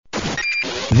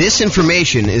This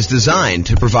information is designed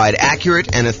to provide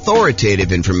accurate and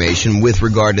authoritative information with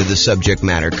regard to the subject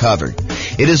matter covered.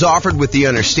 It is offered with the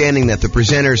understanding that the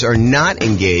presenters are not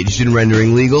engaged in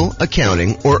rendering legal,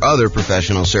 accounting, or other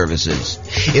professional services.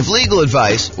 If legal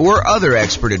advice or other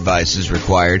expert advice is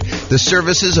required, the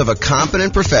services of a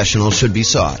competent professional should be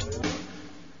sought.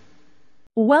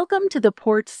 Welcome to the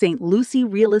Port St. Lucie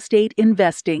Real Estate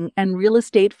Investing and Real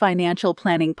Estate Financial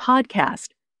Planning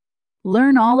Podcast.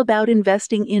 Learn all about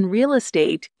investing in real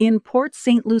estate in Port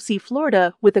St. Lucie,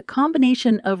 Florida, with a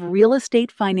combination of real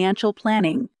estate financial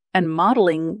planning and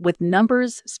modeling with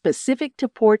numbers specific to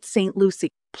Port St. Lucie,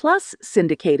 plus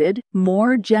syndicated,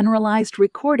 more generalized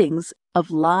recordings of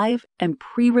live and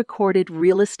pre-recorded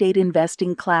real estate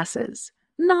investing classes,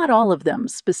 not all of them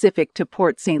specific to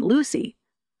Port St. Lucie.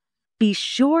 Be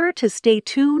sure to stay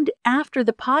tuned after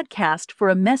the podcast for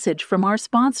a message from our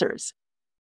sponsors.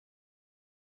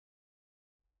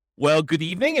 Well, good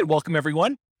evening and welcome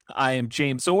everyone. I am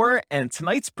James Orr, and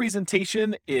tonight's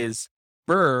presentation is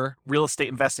BRRRR Real Estate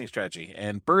Investing Strategy.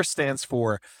 And BRRRR stands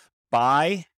for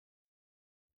Buy,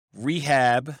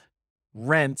 Rehab,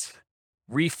 Rent,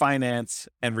 Refinance,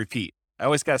 and Repeat. I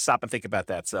always got to stop and think about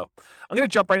that. So I'm going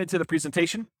to jump right into the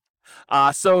presentation.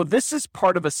 So this is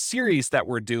part of a series that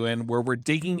we're doing where we're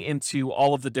digging into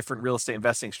all of the different real estate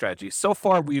investing strategies. So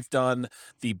far, we've done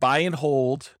the buy and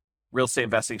hold real estate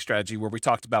investing strategy, where we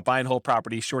talked about buy and hold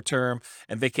properties, short-term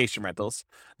and vacation rentals.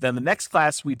 Then the next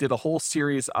class, we did a whole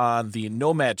series on the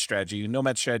nomad strategy.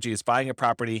 Nomad strategy is buying a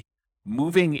property,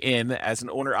 moving in as an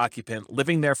owner-occupant,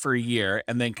 living there for a year,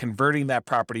 and then converting that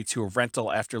property to a rental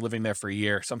after living there for a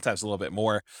year, sometimes a little bit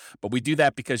more. But we do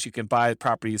that because you can buy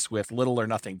properties with little or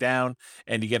nothing down,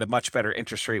 and you get a much better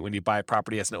interest rate when you buy a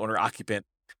property as an owner-occupant.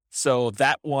 So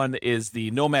that one is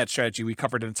the nomad strategy. We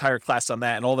covered an entire class on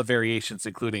that and all the variations,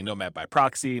 including nomad by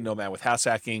proxy, nomad with house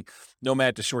hacking,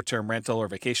 nomad to short-term rental or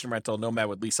vacation rental, nomad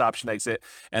with lease option exit,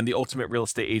 and the ultimate real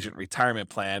estate agent retirement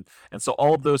plan. And so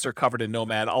all of those are covered in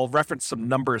nomad. I'll reference some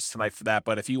numbers tonight for that,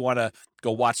 but if you want to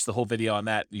go watch the whole video on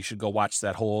that, you should go watch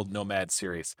that whole nomad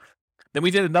series. Then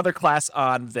we did another class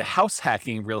on the house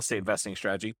hacking real estate investing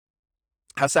strategy.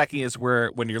 House hacking is where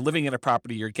when you're living in a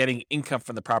property, you're getting income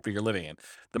from the property you're living in.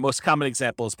 The most common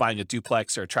example is buying a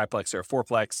duplex or a triplex or a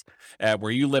fourplex,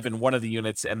 where you live in one of the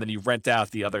units and then you rent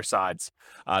out the other sides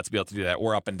to be able to do that,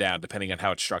 or up and down, depending on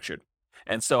how it's structured.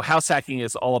 And so house hacking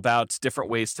is all about different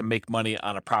ways to make money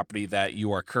on a property that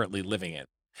you are currently living in.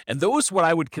 And those what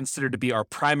I would consider to be our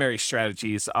primary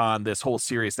strategies on this whole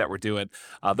series that we're doing.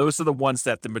 Those are the ones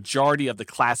that the majority of the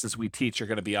classes we teach are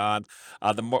going to be on,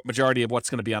 the majority of what's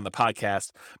going to be on the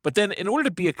podcast. But then in order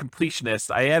to be a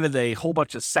completionist, I added a whole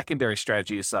bunch of secondary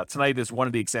strategies. Tonight is one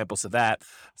of the examples of that.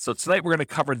 So tonight we're going to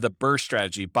cover the BRRRR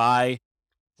strategy: buy,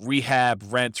 rehab,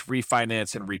 rent,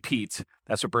 refinance, and repeat.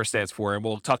 That's what BRRRR stands for. And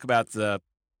we'll talk about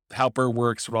how BRRRR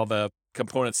works, what all the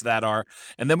components of that are.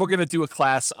 And then we're going to do a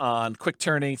class on quick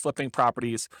turning, flipping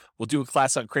properties. We'll do a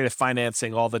class on creative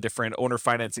financing, all the different owner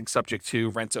financing subject to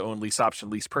rent to own, lease option,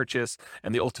 lease purchase,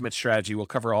 and the ultimate strategy. We'll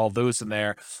cover all those in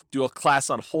there. Do a class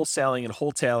on wholesaling and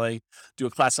wholetailing, do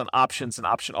a class on options and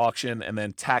option auction, and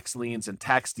then tax liens and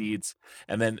tax deeds.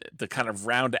 And then to kind of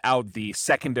round out the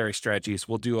secondary strategies,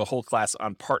 we'll do a whole class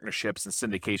on partnerships and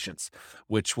syndications,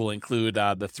 which will include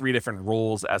the three different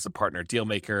roles as a partner: deal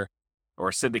maker, or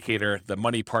syndicator, the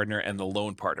money partner, and the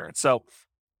loan partner. And so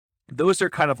those are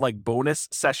kind of like bonus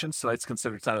sessions. So it's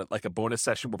considered kind of like a bonus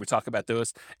session where we talk about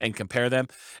those and compare them.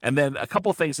 And then a couple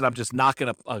of things that I'm just not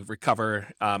going to recover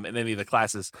in any of the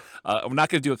classes. I'm not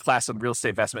going to do a class on real estate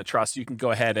investment trust. You can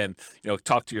go ahead and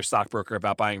talk to your stockbroker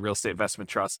about buying real estate investment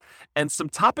trusts. And some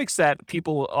topics that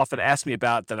people often ask me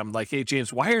about that I'm like, hey,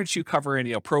 James, why aren't you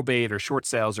covering probate or short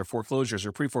sales or foreclosures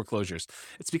or pre-foreclosures?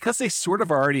 It's because they sort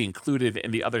of are already included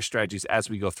in the other strategies as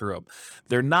we go through them.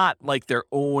 They're not like their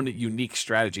own unique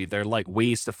strategy. They're like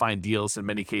ways to find deals in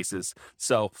many cases.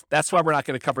 So that's why we're not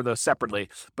going to cover those separately.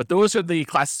 But those are the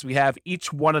classes we have.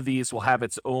 Each one of these will have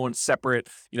its own separate,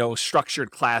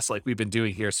 structured class like we've been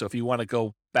doing here. So if you want to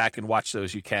go back and watch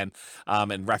those, you can,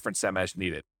 and reference them as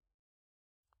needed.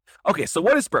 Okay, so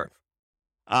what is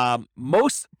BRRRR?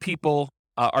 Most people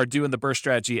are doing the BRRRR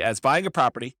strategy as buying a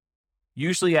property,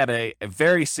 usually at a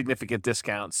very significant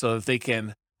discount, so that they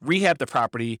can rehab the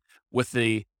property with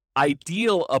the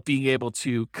ideal of being able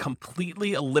to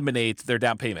completely eliminate their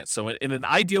down payment. So in an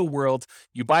ideal world,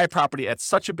 you buy a property at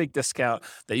such a big discount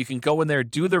that you can go in there,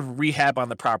 do the rehab on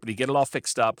the property, get it all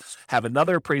fixed up, have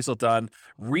another appraisal done,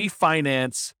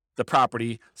 refinance the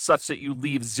property such that you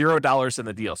leave $0 in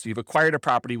the deal. So you've acquired a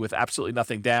property with absolutely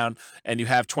nothing down, and you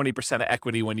have 20% of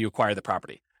equity when you acquire the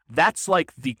property. That's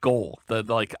like the goal, the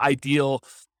like ideal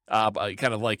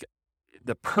kind of like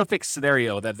the perfect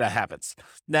scenario that happens.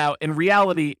 Now, in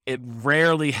reality, it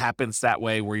rarely happens that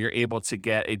way where you're able to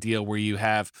get a deal where you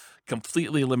have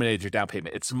completely eliminated your down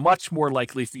payment. It's much more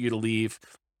likely for you to leave,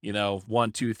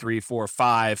 1, 2, 3, 4,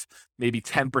 5, maybe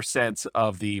 10%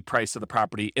 of the price of the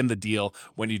property in the deal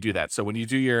when you do that. So when you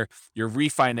do your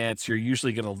refinance, you're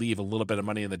usually going to leave a little bit of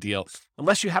money in the deal,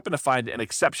 unless you happen to find an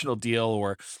exceptional deal,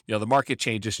 or the market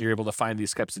changes and you're able to find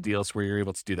these types of deals where you're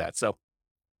able to do that. So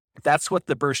that's what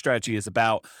the BRRRR strategy is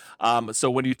about. So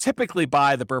when you typically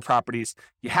buy the BRRRR properties,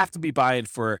 you have to be buying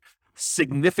for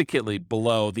significantly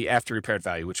below the after repaired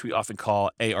value, which we often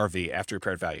call ARV, after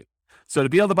repaired value. So to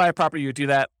be able to buy a property, you do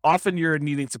that. Often you're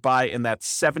needing to buy in that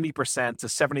 70% to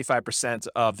 75%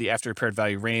 of the after repaired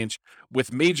value range.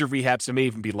 With major rehabs, it may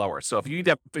even be lower. So if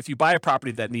you buy a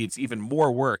property that needs even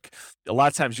more work, a lot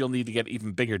of times you'll need to get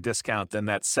even bigger discount than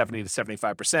that 70 to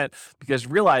 75%, because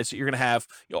realize that you're going to have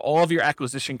all of your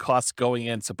acquisition costs going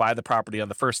in to buy the property on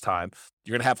the first time.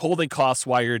 You're going to have holding costs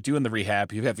while you're doing the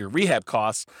rehab. You have your rehab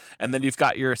costs, and then you've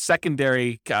got your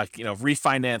secondary,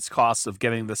 refinance costs of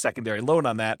getting the secondary loan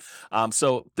on that.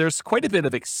 So there's quite a bit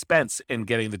of expense in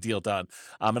getting the deal done.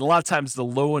 And a lot of times the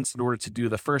loans, in order to do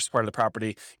the first part of the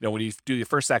property, when you do your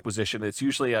first acquisition, it's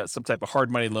usually some type of hard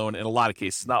money loan in a lot of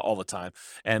cases, not all the time.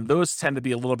 And those tend to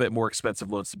be a little bit more expensive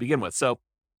loans to begin with. So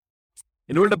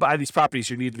in order to buy these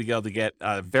properties, you need to be able to get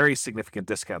very significant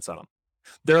discounts on them.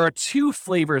 There are two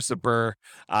flavors of BRRRR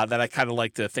that I kind of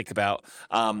like to think about.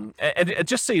 And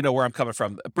just so you know where I'm coming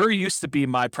from, BRRRR used to be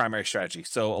my primary strategy.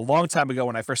 So a long time ago,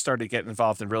 when I first started getting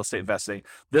involved in real estate investing,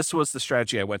 this was the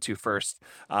strategy I went to first.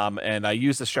 And I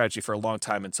used the strategy for a long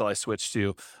time until I switched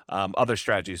to other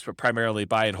strategies, but primarily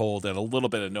buy and hold and a little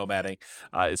bit of nomading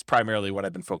is primarily what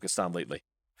I've been focused on lately.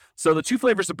 So the two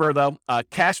flavors of BRRRR, though,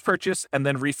 cash purchase and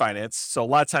then refinance. So a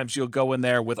lot of times you'll go in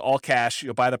there with all cash,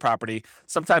 you'll buy the property.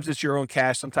 Sometimes it's your own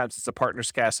cash, sometimes it's a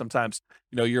partner's cash, sometimes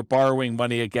you're borrowing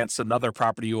money against another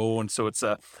property you own. So it's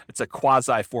a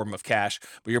quasi form of cash,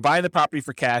 but you're buying the property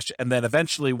for cash, and then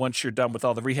eventually, once you're done with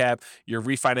all the rehab, you're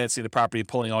refinancing the property and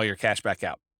pulling all your cash back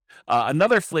out.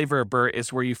 Another flavor of BRRRR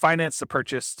is where you finance the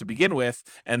purchase to begin with,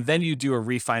 and then you do a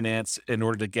refinance in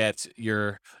order to get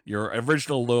your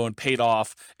original loan paid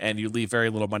off, and you leave very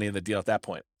little money in the deal at that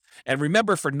point. And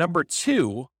remember, for number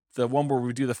two, the one where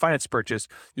we do the finance purchase,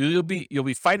 you'll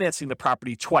be financing the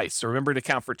property twice. So remember to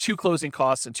account for 2 closing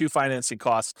costs and 2 financing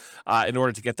costs in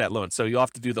order to get that loan. So you'll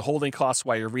have to do the holding costs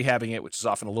while you're rehabbing it, which is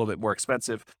often a little bit more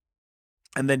expensive.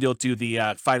 And then you'll do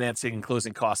the financing and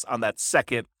closing costs on that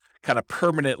second kind of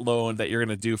permanent loan that you're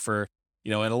going to do for,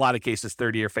 in a lot of cases,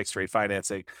 30-year fixed rate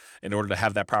financing in order to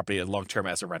have that property long-term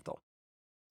as a rental.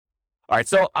 All right,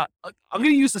 so I'm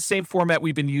going to use the same format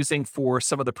we've been using for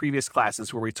some of the previous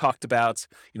classes where we talked about,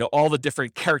 all the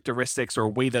different characteristics or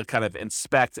way to kind of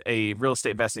inspect a real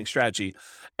estate investing strategy.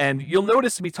 And you'll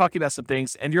notice me talking about some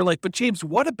things, and you're like, but James,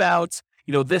 what about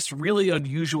this really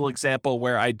unusual example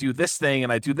where I do this thing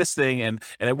and I do this thing and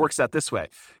it works out this way?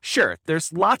 Sure,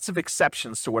 there's lots of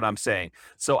exceptions to what I'm saying.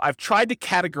 So I've tried to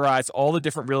categorize all the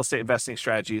different real estate investing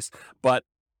strategies, but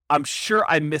I'm sure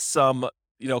I missed some,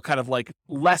 kind of like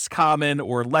less common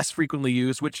or less frequently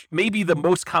used, which may be the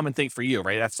most common thing for you,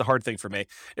 right? That's the hard thing for me,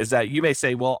 is that you may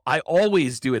say, well, I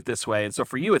always do it this way. And so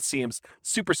for you, it seems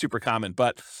super, super common.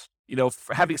 But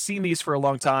having seen these for a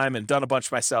long time and done a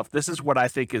bunch myself, this is what I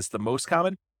think is the most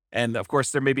common. And of course,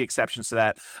 there may be exceptions to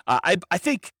that. I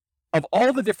think of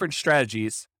all the different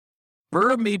strategies,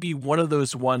 BRRRR may be one of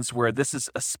those ones where this is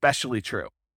especially true,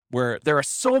 where there are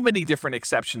so many different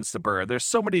exceptions to BRRRR. There's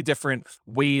so many different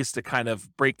ways to kind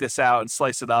of break this out and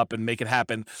slice it up and make it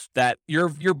happen that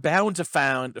you're bound to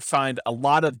find a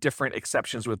lot of different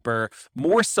exceptions with BRRRR,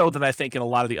 more so than I think in a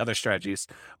lot of the other strategies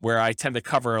where I tend to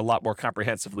cover a lot more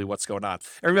comprehensively what's going on.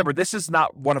 And remember, this is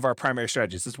not one of our primary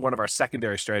strategies. This is one of our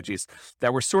secondary strategies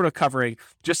that we're sort of covering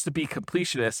just to be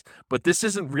completionists, but this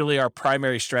isn't really our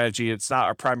primary strategy. It's not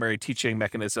our primary teaching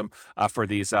mechanism for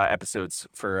these episodes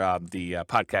for the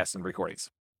podcast and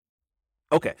recordings.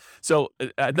 Okay, so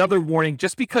another warning,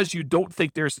 just because you don't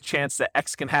think there's a chance that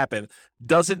X can happen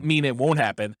doesn't mean it won't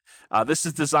happen. This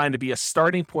is designed to be a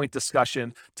starting point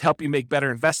discussion to help you make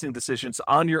better investing decisions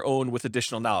on your own with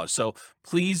additional knowledge. So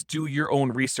please do your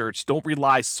own research. Don't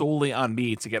rely solely on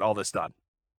me to get all this done.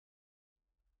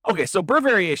 Okay, so BRRRR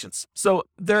variations. So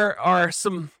there are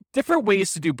some different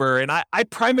ways to do BRRRR, and I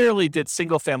primarily did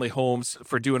single-family homes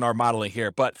for doing our modeling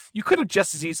here, but you could have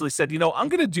just as easily said, I'm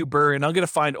going to do BRRRR, and I'm going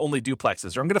to find only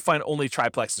duplexes, or I'm going to find only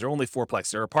triplexes, or only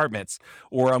fourplexes, or apartments,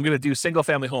 or I'm going to do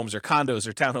single-family homes, or condos,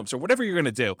 or townhomes, or whatever you're going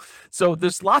to do. So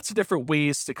there's lots of different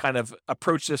ways to kind of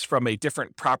approach this from a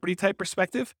different property type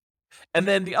perspective. And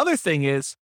then the other thing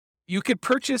is, you could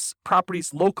purchase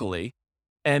properties locally.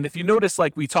 And if you notice,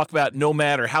 like we talk about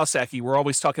nomad or house hacking, we're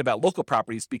always talking about local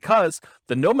properties because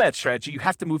the nomad strategy, you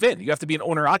have to move in. You have to be an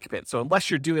owner occupant. So unless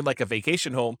you're doing like a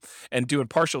vacation home and doing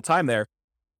partial time there,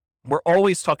 we're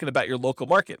always talking about your local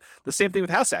market. The same thing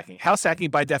with house hacking. House hacking,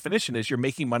 by definition, is you're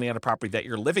making money on a property that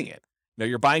you're living in.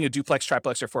 You're buying a duplex,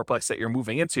 triplex, or fourplex that you're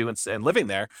moving into and living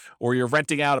there, or you're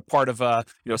renting out a part of a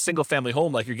single family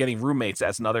home, like you're getting roommates,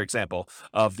 as another example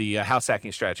of the house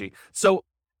hacking strategy. So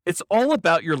it's all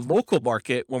about your local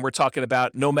market when we're talking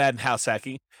about nomad and house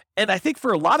hacking. And I think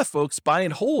for a lot of folks, buy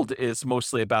and hold is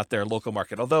mostly about their local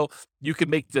market. Although you could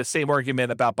make the same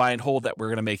argument about buy and hold that we're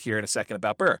going to make here in a second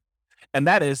about BRRRR. And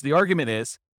that is, the argument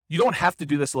is, you don't have to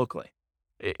do this locally.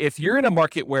 If you're in a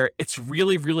market where it's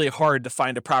really, really hard to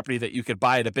find a property that you could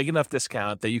buy at a big enough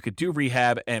discount that you could do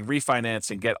rehab and refinance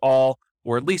and get all,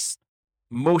 or at least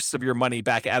most of your money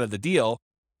back out of the deal,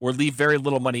 or leave very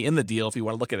little money in the deal, if you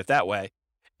want to look at it that way.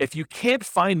 If you can't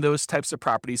find those types of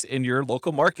properties in your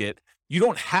local market, you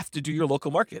don't have to do your local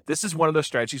market. This is one of those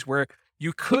strategies where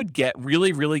you could get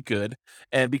really, really good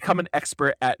and become an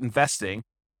expert at investing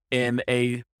in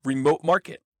a remote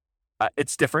market.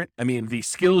 It's different. I mean, the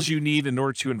skills you need in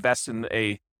order to invest in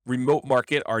a remote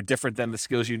market are different than the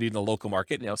skills you need in a local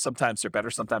market. Sometimes they're better,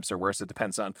 sometimes they're worse. It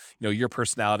depends on, your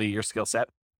personality, your skill set.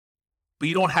 But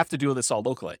you don't have to do this all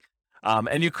locally.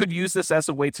 And you could use this as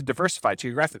a way to diversify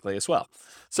geographically as well.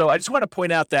 So I just want to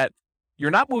point out that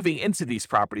you're not moving into these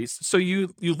properties. So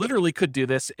you literally could do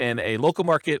this in a local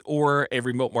market or a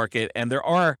remote market. And there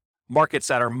are markets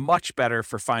that are much better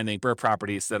for finding BRRRR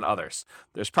properties than others.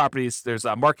 There's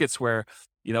markets where,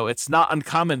 it's not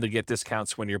uncommon to get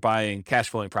discounts when you're buying cash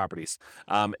flowing properties.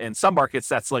 In some markets,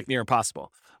 that's like near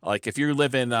impossible. Like if you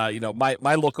live in,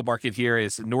 my local market here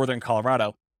is northern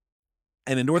Colorado.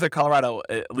 And in northern Colorado,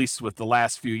 at least with the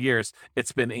last few years,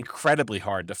 it's been incredibly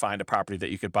hard to find a property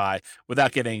that you could buy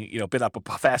without getting, bid up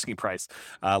above asking price,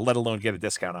 let alone get a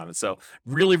discount on it. So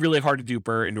really, really hard to do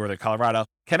BRRRR in northern Colorado.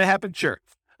 Can it happen? Sure.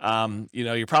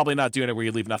 You're probably not doing it where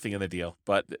you leave nothing in the deal,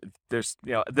 but there's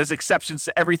exceptions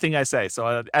to everything I say.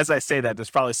 So as I say that,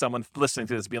 there's probably someone listening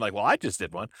to this being like, well, I just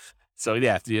did one. So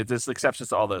yeah, there's exceptions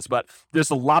to all those, but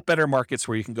there's a lot better markets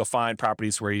where you can go find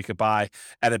properties where you could buy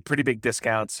at a pretty big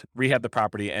discount, rehab the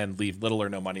property, and leave little or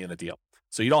no money in the deal.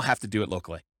 So you don't have to do it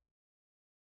locally.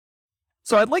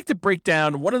 So I'd like to break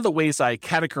down one of the ways I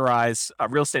categorize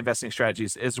real estate investing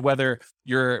strategies is whether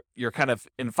you're kind of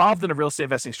involved in a real estate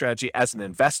investing strategy as an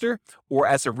investor or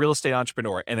as a real estate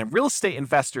entrepreneur. And a real estate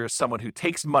investor is someone who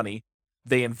takes money,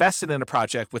 they invest it in a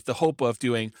project with the hope of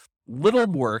doing little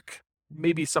work,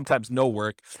 maybe sometimes no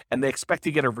work, and they expect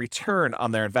to get a return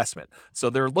on their investment. So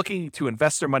they're looking to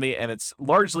invest their money, and it's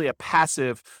largely a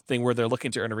passive thing where they're looking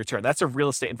to earn a return. That's a real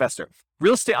estate investor.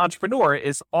 Real estate entrepreneur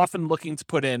is often looking to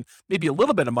put in maybe a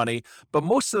little bit of money, but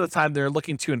most of the time they're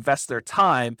looking to invest their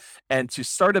time and to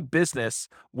start a business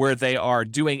where they are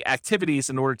doing activities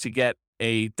in order to get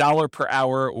a dollar per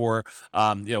hour or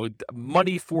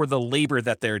money for the labor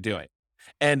that they're doing.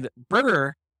 And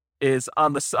BRRRR is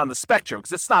on the spectrum,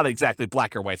 because it's not exactly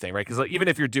black or white thing, right? Because even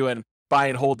if you're doing buy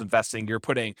and hold investing, you're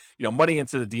putting money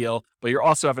into the deal, but you're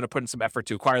also having to put in some effort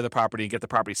to acquire the property and get the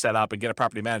property set up and get a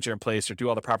property manager in place or do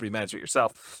all the property management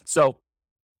yourself. So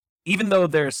even though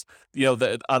there's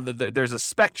there's a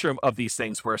spectrum of these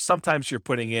things where sometimes you're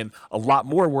putting in a lot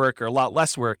more work or a lot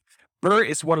less work, BRRRR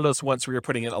is one of those ones where you're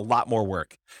putting in a lot more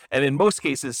work. And in most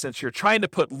cases, since you're trying to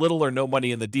put little or no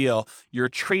money in the deal, you're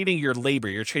trading your labor,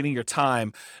 you're trading your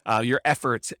time, your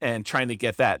efforts, and trying to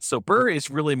get that. So BRRRR is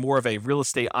really more of a real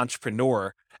estate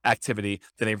entrepreneur activity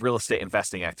than a real estate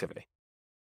investing activity.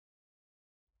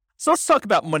 So let's talk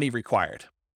about money required.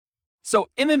 So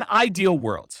in an ideal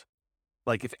world,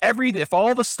 like if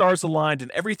all the stars aligned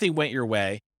and everything went your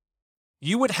way,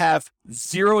 you would have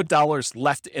 $0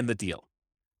 left in the deal.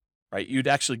 Right? You'd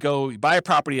actually go buy a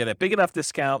property at a big enough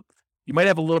discount. You might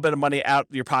have a little bit of money out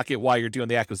of your pocket while you're doing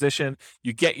the acquisition.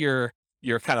 You get your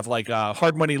kind of like a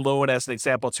hard money loan, as an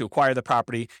example, to acquire the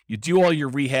property. You do all your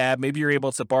rehab. Maybe you're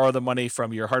able to borrow the money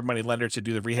from your hard money lender to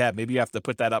do the rehab. Maybe you have to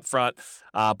put that up front.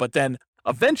 But then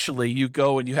eventually you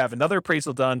go and you have another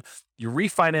appraisal done. You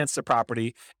refinance the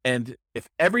property. And if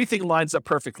everything lines up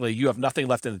perfectly, you have nothing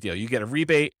left in the deal. You get a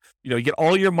rebate. You get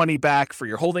all your money back for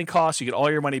your holding costs. You get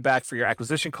all your money back for your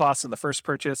acquisition costs in the first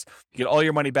purchase. You get all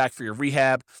your money back for your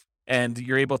rehab. And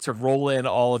you're able to roll in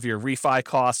all of your refi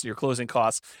costs, your closing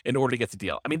costs in order to get the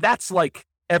deal. I mean, that's like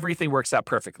everything works out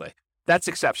perfectly. That's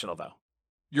exceptional, though.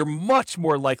 You're much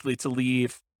more likely to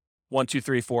leave 1, 2,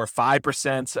 3, 4,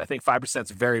 5%. I think 5%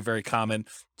 is very, very common,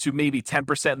 to maybe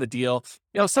 10% in the deal.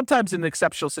 Sometimes in an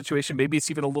exceptional situation, maybe it's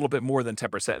even a little bit more than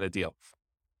 10% in a deal.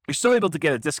 You're still able to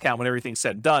get a discount when everything's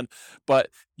said and done, but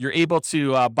you're able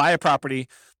to buy a property,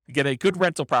 get a good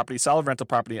rental property, solid rental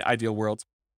property in ideal world,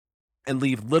 and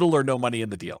leave little or no money in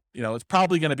the deal. It's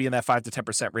probably going to be in that 5 to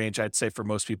 10% range, I'd say, for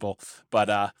most people.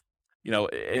 But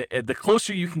the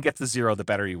closer you can get to zero, the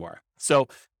better you are. So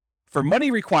for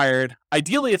money required,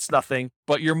 ideally it's nothing,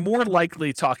 but you're more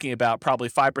likely talking about probably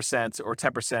 5% or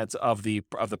 10% of the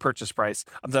purchase price,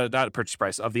 not the purchase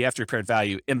price, of the after repaired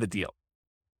value in the deal.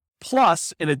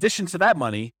 Plus, in addition to that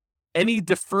money, any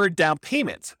deferred down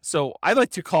payment. So I like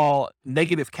to call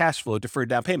negative cash flow deferred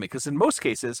down payment, because in most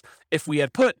cases, if we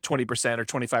had put 20% or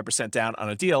 25% down on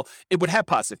a deal, it would have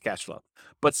positive cash flow.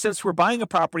 But since we're buying a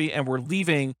property and we're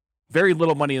leaving very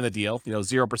little money in the deal,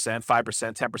 0%,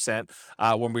 5%,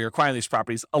 10%, when we're acquiring these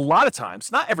properties, a lot of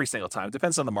times, not every single time, it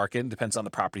depends on the market and depends on the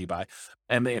property you buy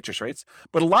and the interest rates,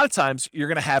 but a lot of times you're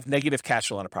going to have negative cash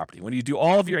flow on a property. When you do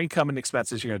all of your income and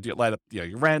expenses, you're going to light up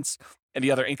your rents, any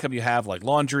other income you have, like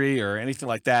laundry or anything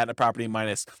like that in a property,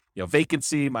 minus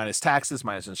vacancy, minus taxes,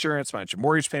 minus insurance, minus your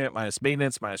mortgage payment, minus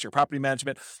maintenance, minus your property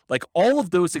management, like all of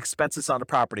those expenses on a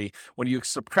property, when you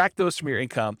subtract those from your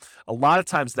income, a lot of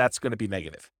times that's going to be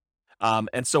negative.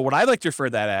 And so what I like to refer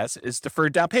that as is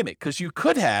deferred down payment, because you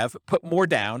could have put more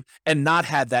down and not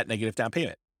had that negative down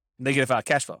payment, negative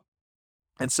cash flow.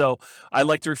 And so I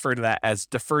like to refer to that as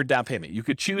deferred down payment. You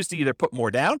could choose to either put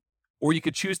more down, or you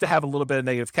could choose to have a little bit of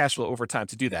negative cash flow over time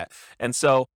to do that. And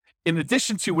so in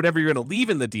addition to whatever you're going to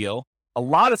leave in the deal, a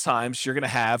lot of times you're going to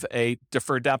have a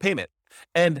deferred down payment.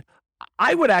 And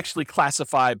I would actually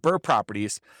classify BRRRR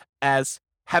properties as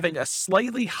having a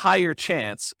slightly higher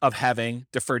chance of having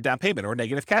deferred down payment or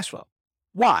negative cash flow.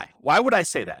 Why? Why would I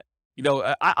say that?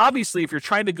 Obviously, if you're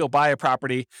trying to go buy a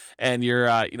property and you're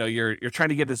trying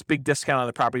to get this big discount on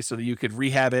the property so that you could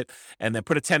rehab it and then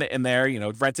put a tenant in there,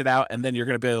 rent it out, and then you're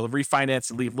going to be able to refinance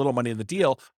and leave little money in the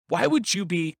deal, why would you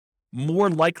be more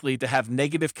likely to have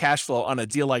negative cash flow on a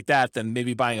deal like that than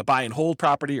maybe buying a buy and hold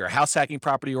property or a house hacking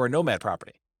property or a nomad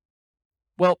property?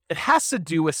 Well, it has to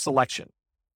do with selection.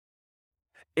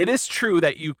 It is true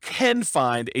that you can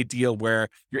find a deal where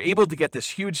you're able to get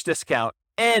this huge discount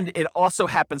and it also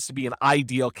happens to be an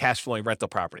ideal cash flowing rental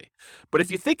property. But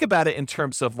if you think about it in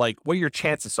terms of like what your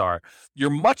chances are, you're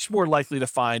much more likely to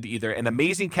find either an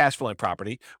amazing cash flowing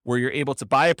property where you're able to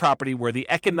buy a property where the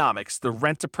economics, the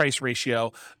rent to price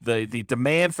ratio, the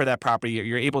demand for that property,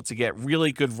 you're able to get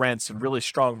really good rents and really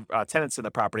strong tenants in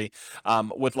the property,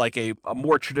 with like a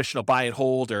more traditional buy and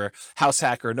hold or house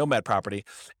hack or nomad property.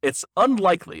 It's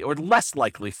unlikely or less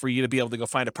likely for you to be able to go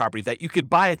find a property that you could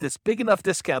buy at this big enough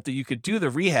discount that you could do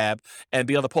the rehab and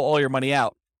be able to pull all your money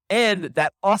out. And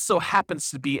that also happens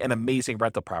to be an amazing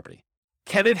rental property.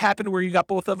 Can it happen where you got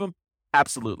both of them?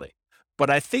 Absolutely. But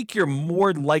I think you're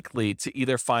more likely to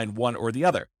either find one or the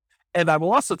other. And I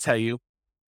will also tell you,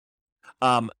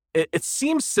 it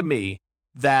seems to me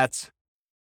that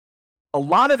a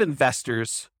lot of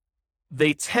investors,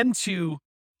 they tend to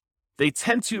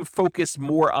focus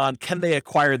more on can they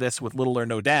acquire this with little or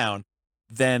no down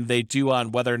than they do on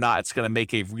whether or not it's going to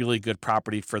make a really good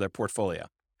property for their portfolio.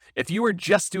 If you are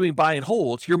just doing buy and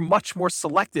hold, you're much more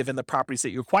selective in the properties that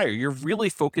you acquire. You're really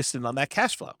focused in on that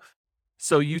cash flow.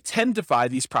 So you tend to buy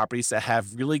these properties that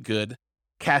have really good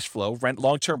cash flow,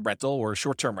 long-term rental or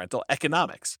short-term rental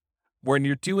economics. When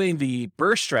you're doing the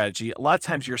BRRRR strategy, a lot of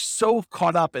times you're so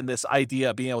caught up in this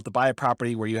idea of being able to buy a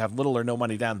property where you have little or no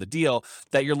money down the deal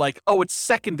that you're like, oh, it's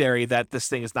secondary that this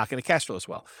thing is not going to cash flow as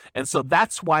well. And so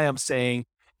that's why I'm saying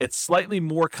it's slightly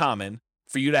more common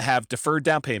for you to have deferred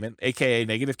down payment, aka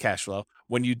negative cash flow,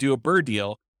 when you do a BRRRR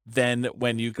deal than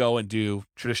when you go and do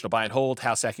traditional buy and hold,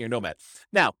 house hacking, or nomad.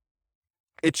 Now,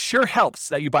 it sure helps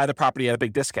that you buy the property at a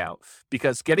big discount,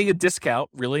 because getting a discount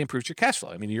really improves your cash flow.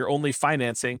 I mean, you're only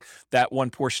financing that one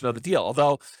portion of the deal.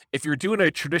 Although if you're doing a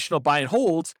traditional buy and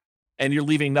hold and you're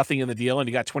leaving nothing in the deal and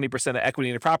you got 20% of equity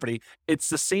in the property, it's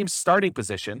the same starting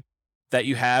position that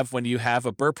you have when you have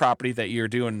a BRRRR property that you're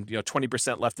doing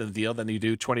 20% left in the deal, then you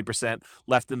do 20%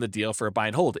 left in the deal for a buy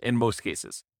and hold in most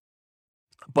cases.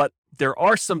 But there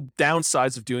are some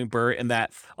downsides of doing BRRRR in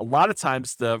that a lot of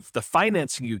times the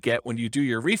financing you get when you do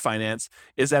your refinance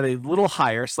is at a little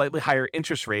higher, slightly higher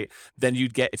interest rate than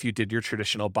you'd get if you did your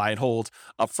traditional buy and hold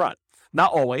up front.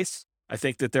 Not always. I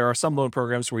think that there are some loan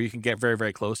programs where you can get very,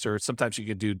 very close, or sometimes you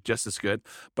can do just as good.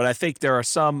 But I think there are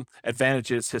some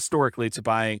advantages historically to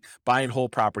buying buy and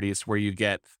hold properties where you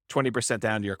get 20%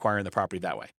 down, you're acquiring the property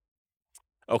that way.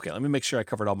 Okay, let me make sure I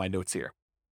covered all my notes here.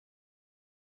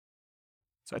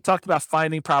 So I talked about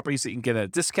finding properties that you can get at a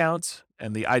discount,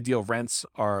 and the ideal rents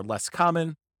are less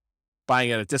common.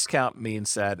 Buying at a discount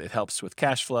means that it helps with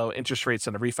cash flow. Interest rates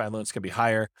on the refi loans can be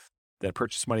higher. than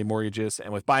purchase money mortgages.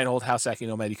 And with buy and hold, house hacking,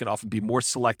 nomad, you can often be more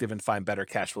selective and find better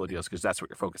cash flow deals because that's what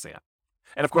you're focusing on.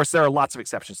 And of course, there are lots of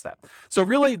exceptions to that. So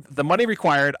really, the money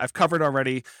required, I've covered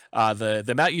already. The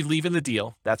amount you leave in the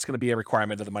deal, that's going to be a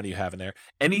requirement of the money you have in there.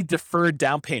 Any deferred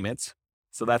down payments,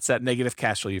 so that's that negative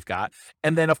cash flow you've got.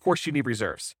 And then, of course, you need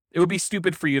reserves. It would be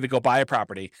stupid for you to go buy a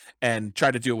property and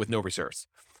try to do it with no reserves.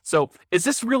 So is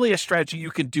this really a strategy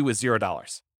you can do with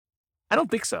 $0? I don't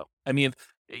think so. I mean,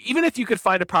 even if you could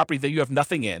find a property that you have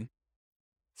nothing in,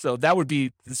 so that would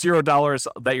be $0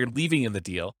 that you're leaving in the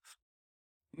deal.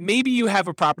 Maybe you have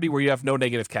a property where you have no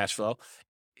negative cash flow,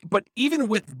 but even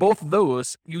with both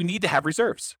those, you need to have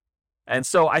reserves. And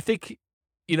so I think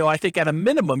at a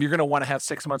minimum, you're going to want to have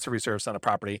 6 months of reserves on a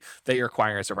property that you're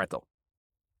acquiring as a rental.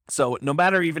 So no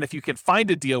matter even if you can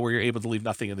find a deal where you're able to leave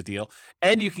nothing in the deal,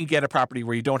 and you can get a property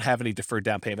where you don't have any deferred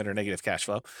down payment or negative cash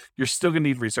flow, you're still going to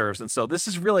need reserves. And so this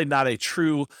is really not a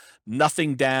true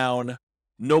nothing down,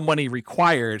 no money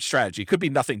required strategy. It could be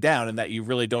nothing down in that you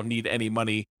really don't need any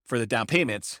money for the down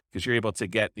payments because you're able to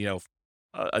get,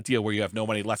 a deal where you have no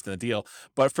money left in the deal.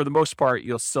 But for the most part,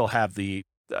 you'll still have the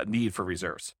need for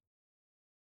reserves.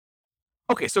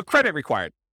 Okay, so credit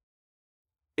required.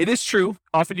 It is true.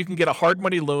 Often you can get a hard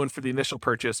money loan for the initial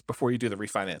purchase before you do the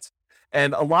refinance.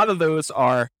 And a lot of those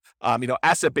are,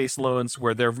 asset-based loans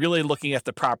where they're really looking at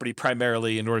the property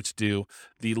primarily in order to do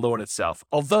the loan itself.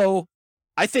 Although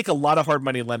I think a lot of hard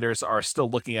money lenders are still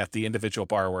looking at the individual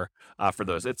borrower for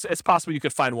those. It's possible you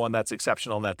could find one that's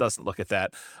exceptional and that doesn't look at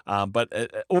that. But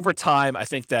over time, I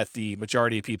think that the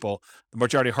majority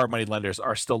of hard money lenders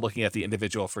are still looking at the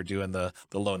individual for doing the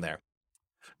loan there.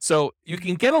 So you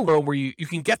can get a loan where you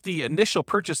can get the initial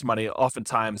purchase money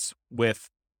oftentimes with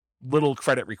little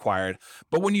credit required.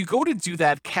 But when you go to do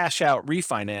that cash out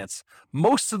refinance,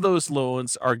 most of those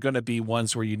loans are going to be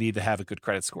ones where you need to have a good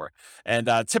credit score. And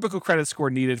typical credit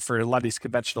score needed for a lot of these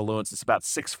conventional loans is about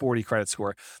 640 credit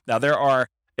score. Now, there are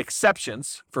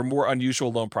exceptions for more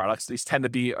unusual loan products. These tend to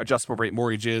be adjustable rate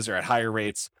mortgages or at higher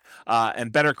rates,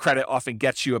 and better credit often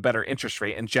gets you a better interest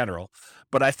rate in general.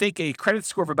 But I think a credit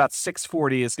score of about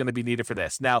 640 is going to be needed for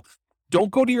this. Now,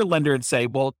 don't go to your lender and say,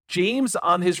 well, James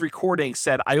on his recording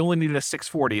said I only needed a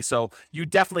 640, so you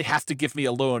definitely have to give me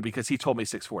a loan because he told me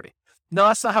 640. No,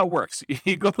 that's not how it works.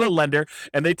 You go to the lender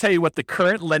and they tell you what the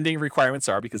current lending requirements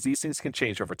are because these things can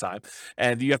change over time.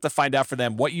 And you have to find out for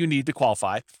them what you need to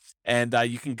qualify. And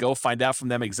you can go find out from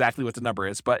them exactly what the number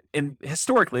is. But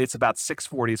historically, it's about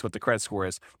 640 is what the credit score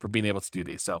is for being able to do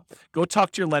these. So go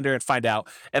talk to your lender and find out.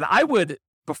 And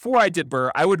before I did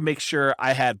BRRRR, I would make sure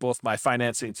I had both my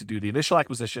financing to do the initial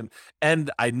acquisition and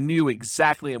I knew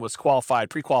exactly and was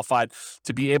pre-qualified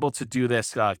to be able to do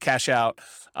this cash out,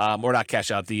 or not cash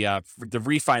out, the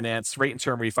refinance, rate and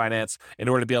term refinance in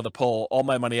order to be able to pull all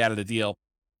my money out of the deal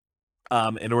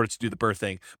in order to do the BRRRR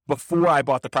thing before I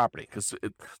bought the property. Because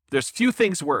there's few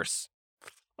things worse.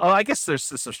 I guess there's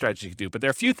some strategy you can do, but there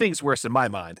are a few things worse in my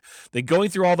mind than going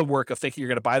through all the work of thinking you're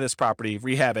going to buy this property,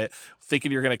 rehab it,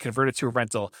 thinking you're going to convert it to a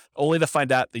rental, only to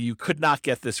find out that you could not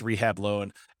get this rehab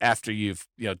loan after you've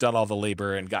done all the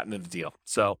labor and gotten into the deal.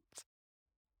 So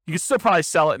you can still probably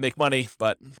sell it and make money,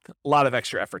 but a lot of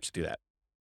extra effort to do that.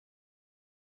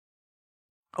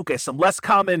 Okay, some less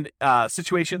common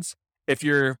situations. If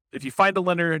you find a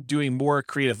lender doing more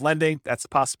creative lending, that's a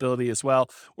possibility as well.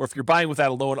 Or if you're buying without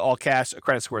a loan, all cash, a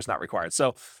credit score is not required.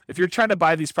 So if you're trying to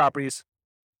buy these properties,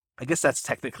 I guess that's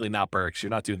technically not BRRRR because you're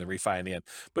not doing the refi in the end.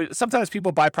 But sometimes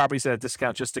people buy properties at a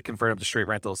discount just to convert them to straight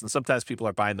rentals. And sometimes people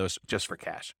are buying those just for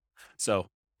cash. So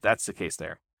that's the case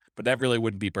there. But that really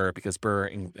wouldn't be BRRRR because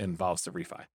BRRRR involves the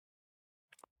refi.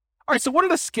 All right, so what are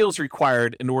the skills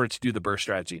required in order to do the BRRRR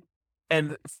strategy?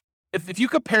 And if you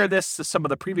compare this to some of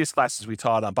the previous classes we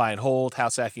taught on buy and hold,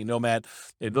 house hacking, nomad,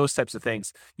 those types of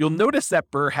things, you'll notice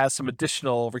that BRRRR has some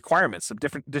additional requirements, some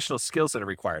different additional skills that are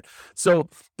required. So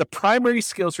the primary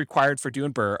skills required for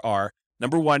doing BRRRR are,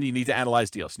 number one, you need to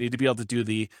analyze deals. You need to be able to do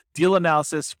the deal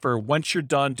analysis for once you're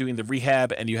done doing the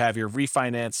rehab and you have your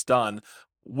refinance done,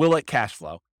 will it cash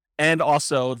flow? And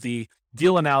also the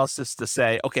deal analysis to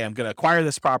say, okay, I'm going to acquire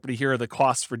this property. Here are the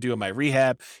costs for doing my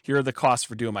rehab. Here are the costs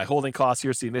for doing my holding costs.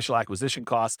 Here's the initial acquisition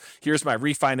costs. Here's my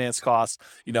refinance costs,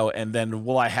 and then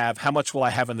how much will I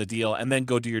have in the deal? And then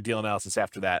go do your deal analysis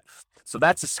after that. So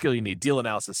that's a skill you need, deal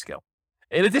analysis skill.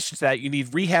 In addition to that, you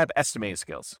need rehab estimating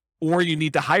skills, or you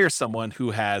need to hire someone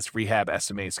who has rehab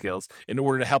estimating skills in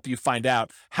order to help you find out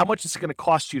how much it's going to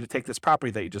cost you to take this property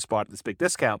that you just bought at this big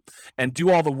discount and do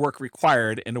all the work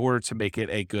required in order to make it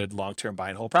a good long-term buy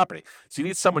and hold property. So you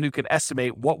need someone who can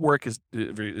estimate what work is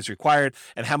required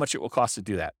and how much it will cost to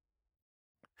do that.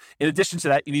 In addition to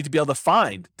that, you need to be able to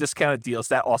find discounted deals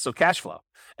that also cash flow.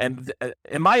 And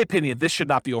in my opinion, this should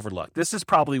not be overlooked. This is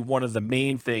probably one of the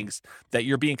main things that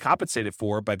you're being compensated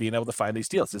for by being able to find these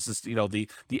deals. This is, the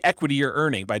equity you're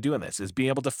earning by doing this is being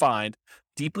able to find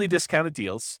deeply discounted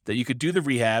deals that you could do the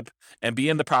rehab and be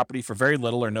in the property for very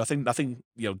little or nothing,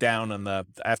 down on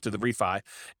after the refi.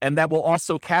 And that will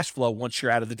also cash flow once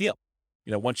you're out of the deal,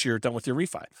 once you're done with your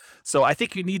refi. So I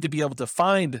think you need to be able to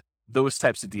find those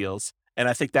types of deals. And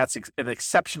I think that's an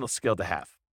exceptional skill to have.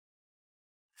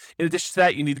 In addition to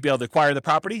that, you need to be able to acquire the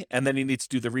property, and then you need to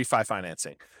do the refi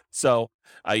financing. So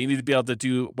you need to be able to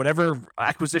do whatever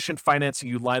acquisition financing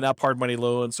you line up, hard money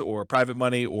loans or private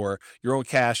money or your own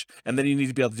cash, and then you need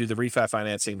to be able to do the refi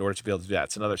financing in order to be able to do that.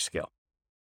 It's another skill.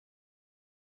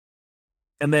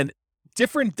 And then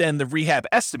different than the rehab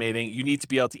estimating, you need to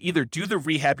be able to either do the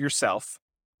rehab yourself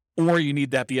or you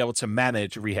need to be able to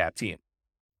manage a rehab team.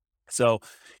 So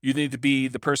you need to be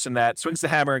the person that swings the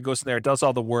hammer and goes in there, does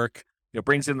all the work,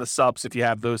 brings in the subs if you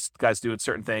have those guys doing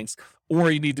certain things,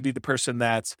 or you need to be the person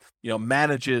that,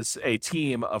 manages a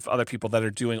team of other people that are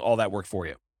doing all that work for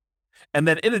you. And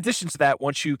then in addition to that,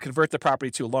 once you convert the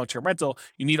property to a long-term rental,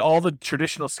 you need all the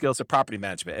traditional skills of property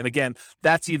management. And again,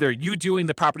 that's either you doing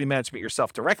the property management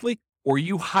yourself directly or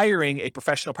you hiring a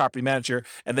professional property manager,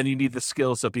 and then you need the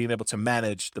skills of being able to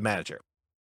manage the manager.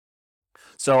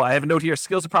 So I have a note here,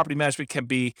 skills of property management can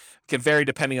vary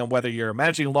depending on whether you're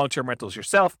managing long-term rentals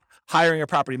yourself, hiring a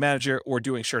property manager, or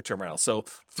doing short-term rentals. So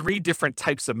 3 different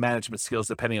types of management skills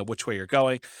depending on which way you're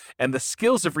going. And the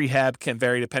skills of rehab can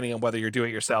vary depending on whether you're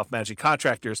doing it yourself, managing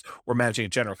contractors, or managing a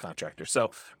general contractor. So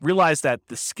realize that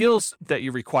the skills that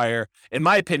you require, in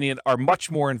my opinion, are much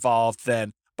more involved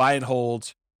than buy and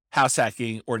hold, house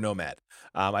hacking, or nomad.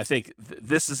 I think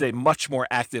this is a much more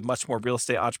active, much more real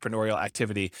estate entrepreneurial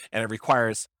activity, and it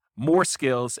requires more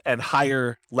skills and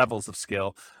higher levels of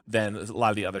skill than a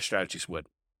lot of the other strategies would.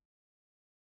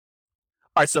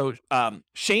 All right, so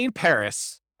Shane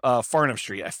Paris, Farnham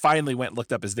Street, I finally went and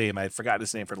looked up his name. I had forgotten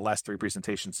his name for the last 3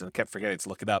 presentations and kept forgetting to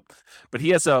look it up. But he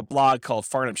has a blog called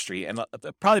Farnham Street, and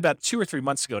probably about 2 or 3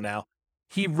 months ago now,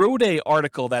 he wrote an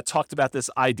article that talked about this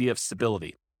idea of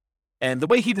stability. And the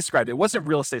way he described it wasn't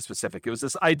real estate specific. It was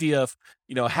this idea of,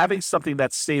 having something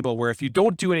that's stable where if you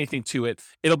don't do anything to it,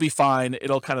 it'll be fine.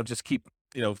 It'll kind of just keep,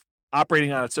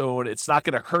 operating on its own. It's not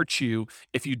going to hurt you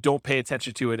if you don't pay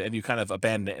attention to it and you kind of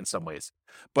abandon it in some ways.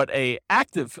 But a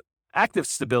active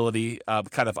stability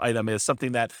kind of item is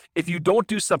something that if you don't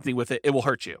do something with it, it will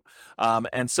hurt you.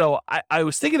 And so I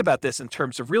was thinking about this in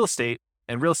terms of real estate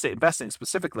and real estate investing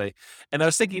specifically. And I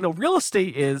was thinking, real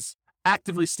estate is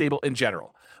actively stable in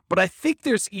general. But I think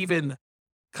there's even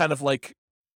kind of like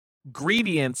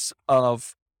gradients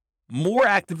of more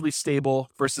actively stable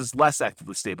versus less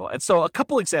actively stable. And so a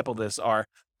couple examples of this are,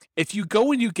 if you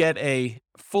go and you get a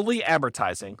fully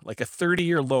amortizing, like a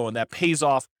 30-year loan that pays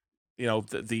off,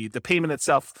 the payment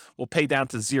itself will pay down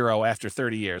to 0 after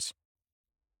 30 years.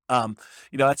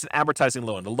 That's an amortizing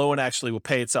loan. The loan actually will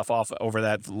pay itself off over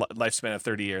that lifespan of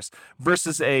 30 years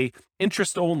versus a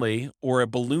interest only or a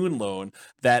balloon loan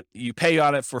that you pay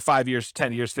on it for 5 years,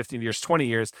 10 years, 15 years, 20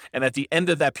 years. And at the end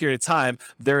of that period of time,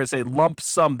 there is a lump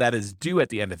sum that is due at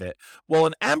the end of it. Well,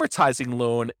 an amortizing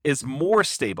loan is more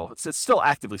stable. It's still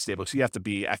actively stable, so you have to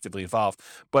be actively involved,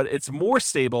 but it's more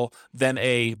stable than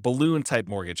a balloon type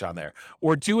mortgage on there.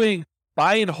 Or doing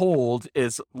buy and hold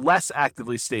is less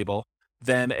actively stable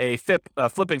than a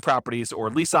flipping properties or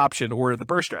lease option or the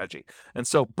BRRRR strategy. And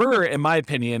so BRRRR, in my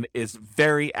opinion, is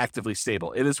very actively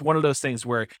stable. It is one of those things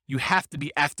where you have to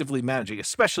be actively managing,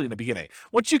 especially in the beginning.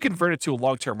 Once you convert it to a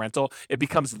long-term rental, it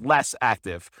becomes less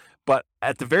active. But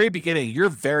at the very beginning, you're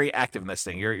very active in this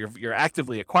thing. You're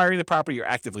actively acquiring the property, you're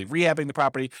actively rehabbing the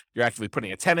property, you're actively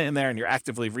putting a tenant in there, and you're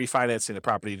actively refinancing the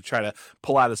property to try to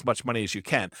pull out as much money as you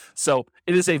can. So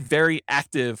it is a very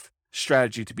active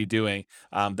strategy to be doing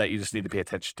that you just need to pay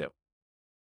attention to.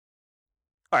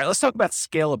 All right, let's talk about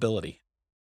scalability.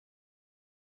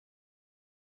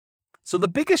 So the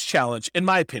biggest challenge, in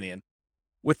my opinion,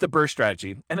 with the BRRRR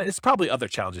strategy, and it's probably other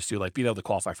challenges too, like being able to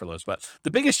qualify for loans, but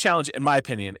the biggest challenge, in my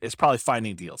opinion, is probably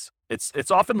finding deals.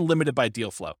 It's often limited by deal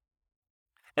flow.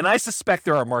 And I suspect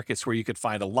there are markets where you could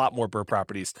find a lot more BRRRR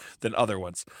properties than other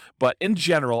ones. But in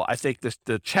general, I think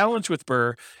the challenge with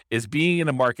BRRRR is being in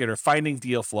a market or finding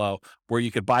deal flow where you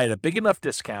could buy at a big enough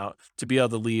discount to be able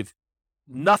to leave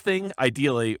nothing,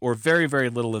 ideally, or very, very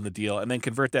little in the deal, and then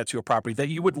convert that to a property that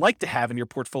you would like to have in your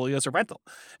portfolio as a rental.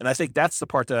 And I think that's the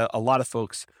part that a lot of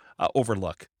folks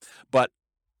overlook. But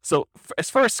So as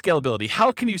far as scalability,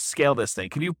 how can you scale this thing?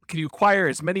 Can you acquire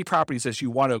as many properties as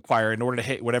you want to acquire in order to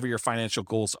hit whatever your financial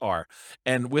goals are?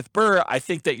 And with BRRRR, I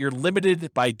think that you're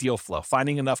limited by deal flow,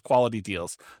 finding enough quality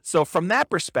deals. So from that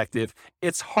perspective,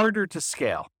 it's harder to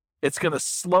scale. It's going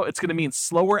to mean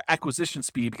slower acquisition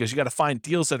speed because you got to find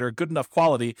deals that are good enough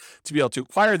quality to be able to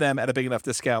acquire them at a big enough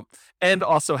discount and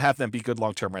also have them be good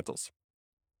long-term rentals.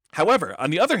 However, on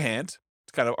the other hand,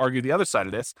 to kind of argue the other side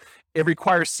of this, it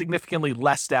requires significantly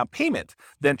less down payment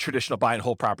than traditional buy and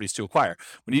hold properties to acquire.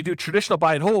 When you do traditional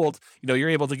buy and hold, you're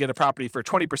able to get a property for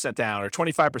 20% down or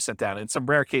 25% down. In some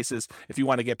rare cases, if you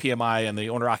want to get PMI and the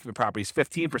owner occupant properties,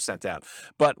 15% down.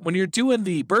 But when you're doing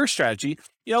the BRRRR strategy,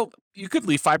 you could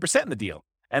leave 5% in the deal.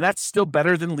 And that's still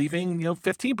better than leaving,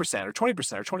 15% or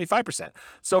 20% or 25%.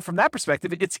 So from that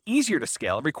perspective, it's easier to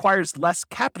scale. It requires less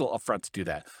capital upfront to do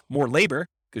that. More labor,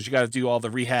 because you got to do all the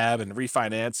rehab and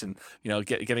refinance and,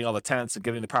 getting all the tenants and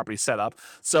getting the property set up.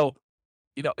 So,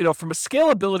 from a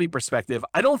scalability perspective,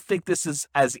 I don't think this is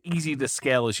as easy to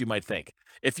scale as you might think.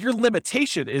 If your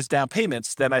limitation is down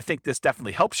payments, then I think this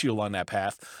definitely helps you along that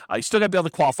path. You still got to be able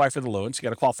to qualify for the loans. You got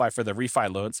to qualify for the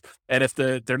refi loans. And if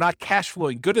they're not cash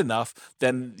flowing good enough,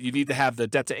 then you need to have the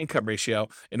debt to income ratio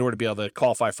in order to be able to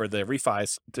qualify for the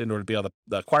refis, in order to be able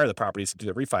to acquire the properties and do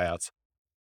the refi outs.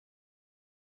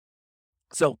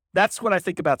 So that's what I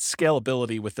think about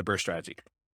scalability with the BRRRR strategy.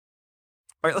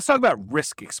 All right, let's talk about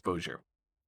risk exposure.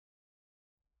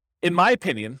 In my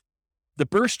opinion, the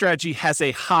BRRRR strategy has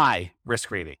a high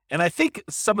risk rating. And I think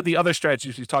some of the other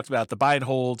strategies we talked about, the buy and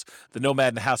hold, the nomad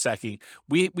and the house hacking,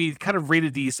 we kind of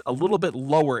rated these a little bit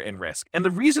lower in risk. And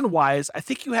the reason why is I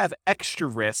think you have extra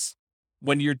risks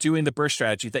when you're doing the BRRRR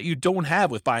strategy that you don't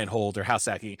have with buy and hold or house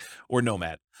hacking or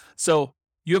nomad. So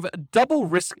you have a double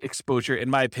risk exposure, in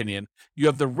my opinion. You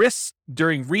have the risks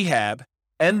during rehab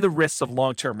and the risks of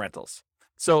long-term rentals.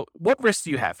 So what risks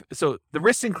do you have? So the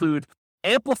risks include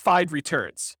amplified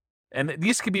returns, and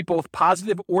these can be both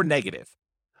positive or negative.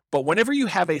 But whenever you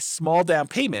have a small down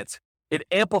payment, it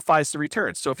amplifies the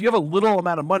returns. So if you have a little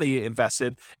amount of money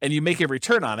invested and you make a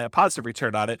return on it, a positive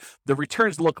return on it, the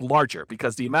returns look larger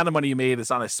because the amount of money you made is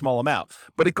on a small amount.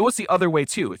 But it goes the other way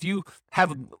too. If you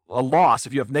have a loss,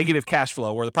 if you have negative cash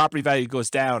flow or the property value goes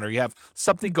down or you have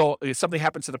something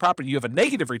happens to the property, you have a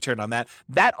negative return on that,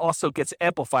 that also gets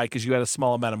amplified because you had a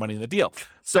small amount of money in the deal.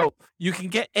 So you can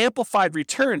get amplified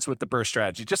returns with the BRRRR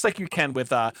strategy, just like you can with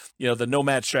the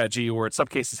nomad strategy, or in some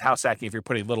cases house hacking if you're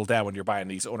putting little down when you're buying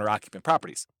these owner occupant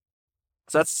properties.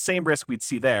 So that's the same risk we'd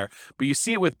see there, but you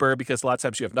see it with BRRRR because a lot of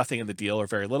times you have nothing in the deal or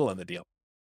very little in the deal.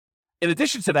 In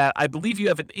addition to that, I believe you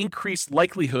have an increased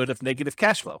likelihood of negative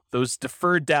cash flow, those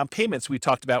deferred down payments we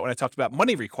talked about when I talked about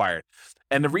money required.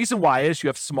 And the reason why is you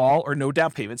have small or no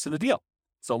down payments in the deal.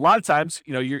 So a lot of times,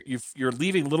 you're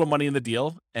leaving little money in the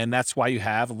deal, and that's why you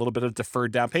have a little bit of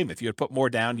deferred down payment. If you had put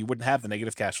more down, you wouldn't have the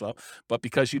negative cash flow. But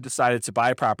because you decided to buy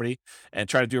a property and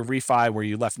try to do a refi where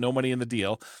you left no money in the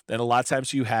deal, then a lot of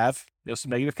times you have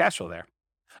some negative cash flow there.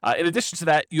 In addition to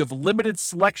that, you have limited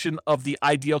selection of the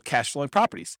ideal cash flowing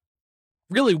properties.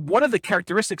 Really, one of the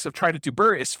characteristics of trying to do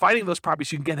BRRRR is finding those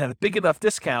properties you can get at a big enough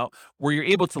discount where you're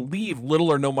able to leave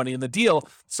little or no money in the deal.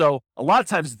 So a lot of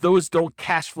times those don't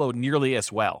cash flow nearly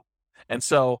as well. And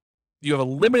so you have a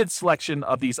limited selection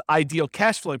of these ideal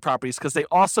cash flowing properties because they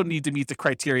also need to meet the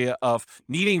criteria of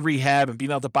needing rehab and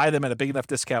being able to buy them at a big enough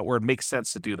discount where it makes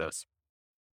sense to do those.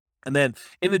 And then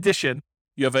in addition,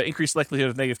 you have an increased likelihood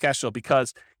of negative cash flow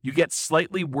because you get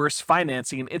slightly worse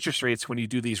financing and interest rates when you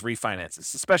do these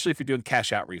refinances, especially if you're doing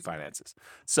cash out refinances.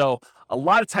 So a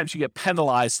lot of times you get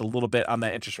penalized a little bit on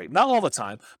that interest rate. Not all the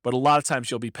time, but a lot of times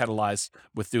you'll be penalized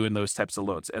with doing those types of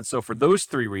loans. And so for those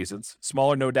three reasons,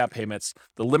 smaller no down payments,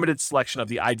 the limited selection of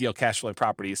the ideal cash flowing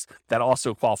properties that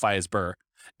also qualify as BRRRR,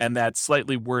 and that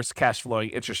slightly worse cash flowing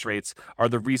interest rates are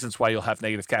the reasons why you'll have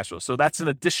negative cash flow. So that's an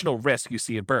additional risk you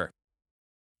see in BRRRR.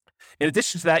 In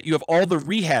addition to that, you have all the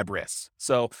rehab risks.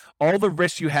 So all the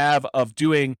risks you have of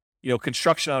doing,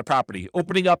 construction on a property,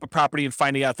 opening up a property and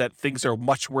finding out that things are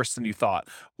much worse than you thought,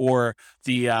 or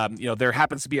there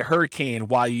happens to be a hurricane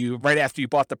right after you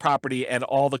bought the property and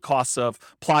all the costs of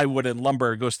plywood and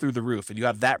lumber goes through the roof and you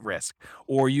have that risk,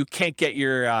 or you can't get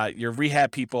your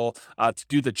rehab people to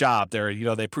do the job.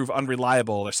 They prove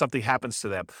unreliable or something happens to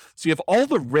them. So you have all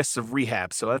the risks of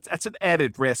rehab. So that's an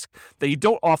added risk that you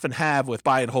don't often have with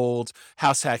buy and hold,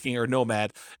 house hacking, or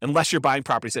nomad, unless you're buying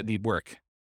properties that need work.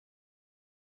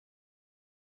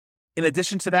 In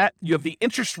addition to that, you have the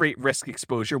interest rate risk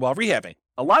exposure while rehabbing.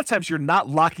 A lot of times you're not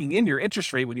locking in your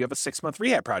interest rate when you have a 6-month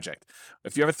rehab project.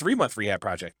 If you have a 3-month rehab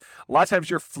project, a lot of times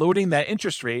you're floating that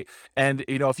interest rate. And,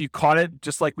 if you caught it,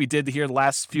 just like we did here the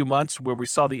last few months where we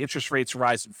saw the interest rates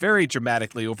rise very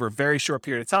dramatically over a very short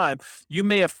period of time, you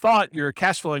may have thought your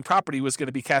cash flowing property was going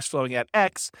to be cash flowing at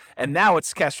X. And now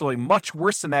it's cash flowing much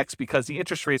worse than X because the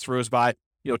interest rates rose by,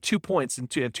 2 points in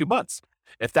 2 months.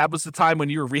 If that was the time when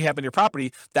you were rehabbing your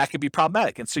property, that could be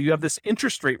problematic. And so you have this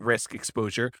interest rate risk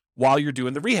exposure while you're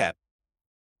doing the rehab.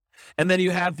 And then you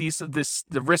have the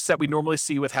risks that we normally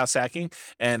see with house hacking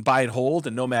and buy and hold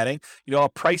and nomading, a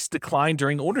price decline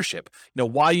during ownership.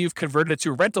 While you've converted it to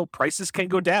a rental, prices can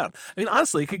go down. I mean,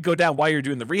 honestly, it could go down while you're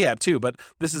doing the rehab too, but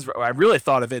I really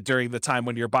thought of it during the time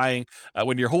when you're buying,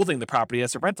 when you're holding the property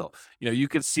as a rental. You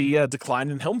could see a decline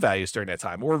in home values during that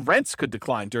time, or rents could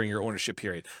decline during your ownership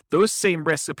period. Those same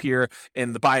risks appear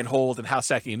in the buy and hold and house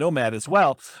hacking and nomad as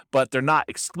well, but they're not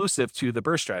exclusive to the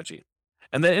BRRRR strategy.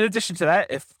 And then in addition to that,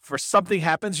 if for something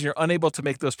happens and you're unable to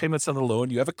make those payments on the loan,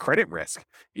 you have a credit risk.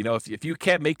 If you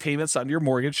can't make payments on your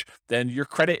mortgage, then your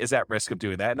credit is at risk of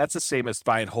doing that. And that's the same as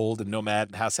buy and hold and nomad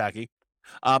and house hacking.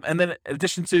 And then in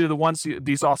addition to the ones,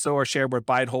 these also are shared with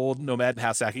buy and hold, nomad, and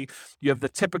house hacking. You have the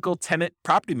typical tenant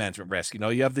property management risk.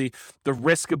 You have the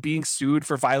risk of being sued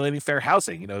for violating fair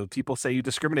housing. People say you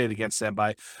discriminate against them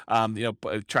by,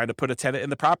 trying to put a tenant in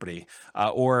the property,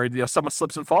 or someone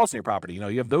slips and falls in your property.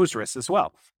 You have those risks as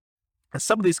well. And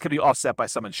some of these can be offset by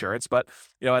some insurance, but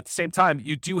at the same time,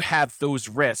 you do have those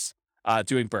risks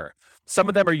doing BRRRR. Some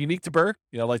of them are unique to BRRRR,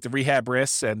 like the rehab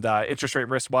risks and interest rate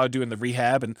risks while doing the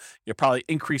rehab, and probably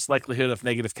increased likelihood of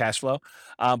negative cash flow.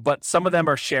 But some of them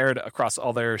are shared across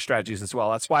all their strategies as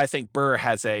well. That's why I think BRRRR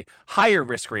has a higher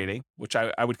risk rating, which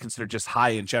I would consider just high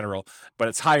in general, but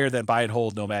it's higher than buy and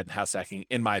hold, nomad, and house hacking,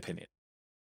 in my opinion.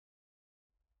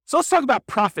 So let's talk about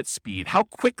profit speed, how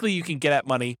quickly you can get at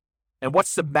money, and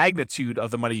what's the magnitude of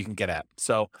the money you can get at.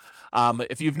 So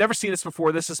if you've never seen this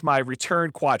before, this is my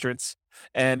return quadrants.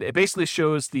 And it basically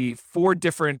shows the 4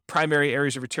 different primary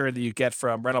areas of return that you get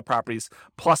from rental properties,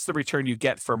 plus the return you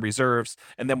get from reserves,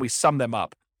 and then we sum them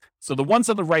up. So the ones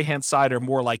on the right-hand side are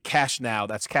more like cash now.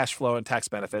 That's cash flow and tax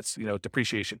benefits,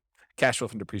 depreciation, cash flow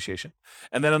from depreciation.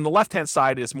 And then on the left-hand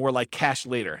side is more like cash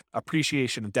later,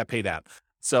 appreciation and debt pay down.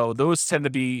 So those tend to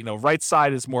be, right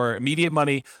side is more immediate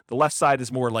money. The left side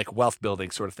is more like wealth building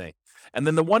sort of thing. And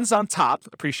then the ones on top,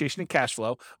 appreciation and cash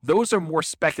flow, those are more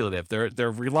speculative.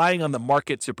 They're relying on the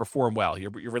market to perform well.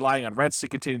 You're relying on rents to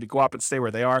continue to go up and stay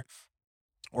where they are,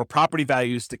 or property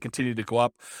values to continue to go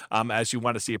up as you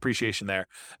want to see appreciation there.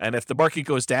 And if the market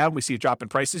goes down, we see a drop in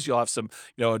prices, you'll have some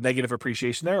negative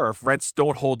appreciation there. Or if rents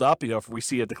don't hold up, if we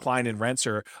see a decline in rents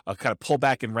or a kind of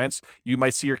pullback in rents, you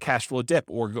might see your cash flow dip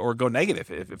or go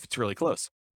negative if it's really close.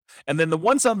 And then the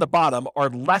ones on the bottom are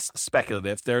less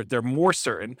speculative. They're more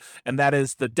certain, and that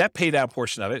is the debt pay down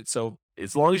portion of it. So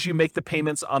as long as you make the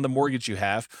payments on the mortgage you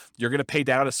have, you're going to pay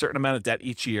down a certain amount of debt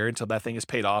each year until that thing is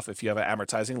paid off if you have an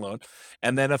amortizing loan.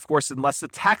 And then, of course, unless the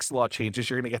tax law changes,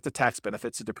 you're going to get the tax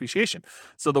benefits of depreciation.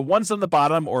 So the ones on the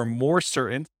bottom are more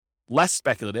certain, less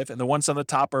speculative, and the ones on the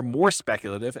top are more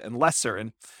speculative and less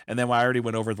certain. And then I already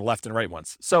went over the left and right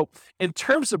ones. So in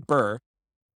terms of BRRRR,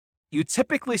 you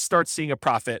typically start seeing a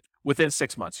profit within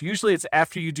 6 months. Usually it's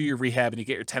after you do your rehab and you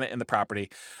get your tenant in the property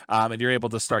and you're able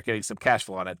to start getting some cash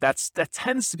flow on it. That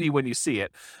tends to be when you see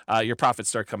it, your profits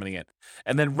start coming in.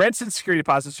 And then rents and security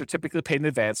deposits are typically paid in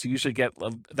advance. So you usually get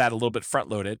that a little bit front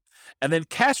loaded. And then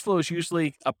cash flow is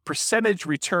usually a percentage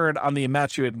return on the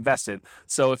amount you had invested.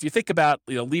 So if you think about,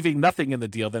 leaving nothing in the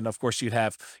deal, then of course you'd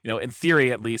have, in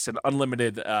theory at least, an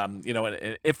unlimited, an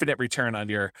infinite return on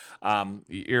your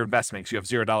investments. You have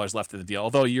 $0 left in the deal,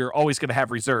 although you're always going to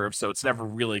have reserves. So it's never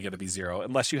really going to be zero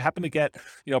unless you happen to get,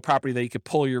 a property that you could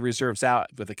pull your reserves out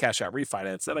with a cash out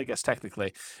refinance. Then I guess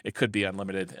technically it could be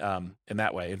unlimited in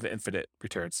that way, infinite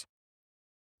returns.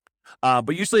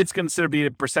 But usually it's considered to be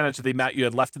a percentage of the amount you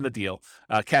had left in the deal,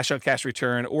 cash on cash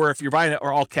return, or if you're buying it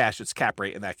or all cash, it's cap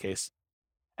rate in that case.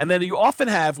 And then you often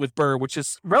have with BRRRR, which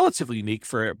is relatively unique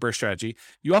for a BRRRR strategy,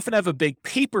 you often have a big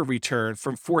paper return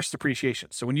from forced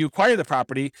appreciation. So when you acquire the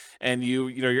property and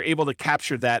you're able to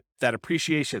capture that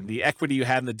appreciation, the equity you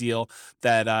had in the deal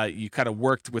that you kind of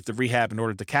worked with the rehab in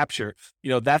order to capture,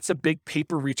 that's a big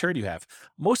paper return you have.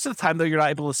 Most of the time, though, you're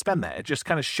not able to spend that. It just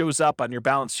kind of shows up on your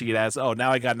balance sheet as, oh,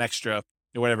 now I got an extra,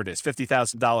 whatever it is,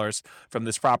 $50,000 from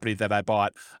this property that I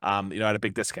bought, at a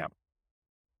big discount.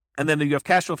 And then you have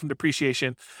cash flow from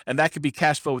depreciation, and that could be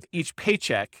cash flow with each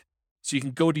paycheck So you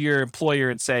can go to your employer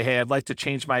and say, hey, I'd like to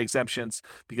change my exemptions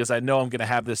because I know I'm going to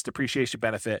have this depreciation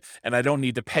benefit and I don't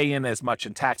need to pay in as much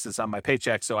in taxes on my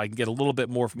paycheck, so I can get a little bit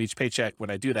more from each paycheck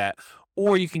when I do that.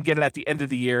 Or you can get it at the end of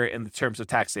the year in the terms of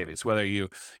tax savings, whether you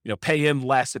pay in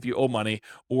less if you owe money,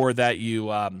 or that you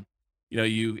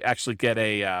actually get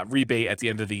a rebate at the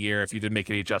end of the year if you didn't make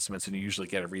any adjustments, and you usually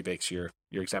get a rebate because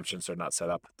your exemptions are not set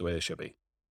up the way they should be.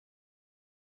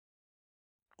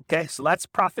 Okay, so that's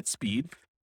profit speed.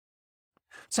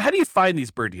 So how do you find these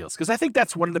BRRRR deals? Because I think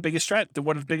that's one of the biggest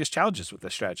challenges with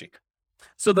this strategy.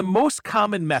 So the most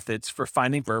common methods for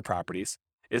finding BRRRR properties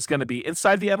is going to be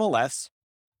inside the MLS,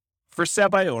 for sale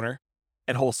by owner,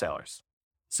 and wholesalers.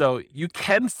 So you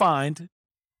can find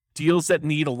deals that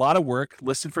need a lot of work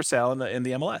listed for sale in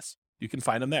the MLS. You can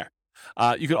find them there.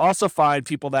 You can also find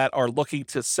people that are looking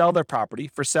to sell their property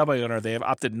for sale by owner. They have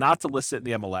opted not to list it in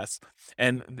the MLS.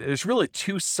 And there's really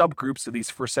two subgroups of these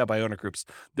for sale by owner groups.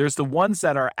 There's the ones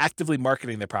that are actively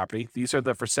marketing their property. These are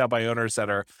the for sale by owners that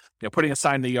are putting a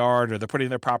sign in the yard, or they're putting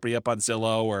their property up on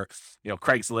Zillow or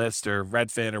Craigslist or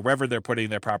Redfin or wherever they're putting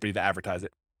their property to advertise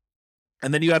it.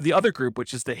 And then you have the other group,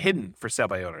 which is the hidden for sale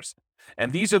by owners.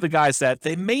 And these are the guys that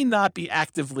they may not be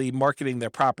actively marketing their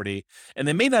property, and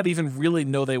they may not even really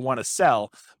know they want to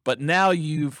sell, but now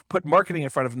you've put marketing in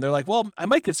front of them. They're like, well, I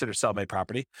might consider selling my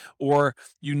property. Or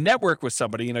you network with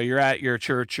somebody, you're at your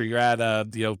church, or you're at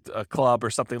a club or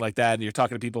something like that, and you're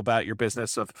talking to people about your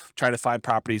business of trying to find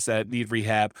properties that need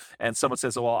rehab. And someone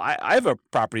says, well, I have a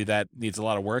property that needs a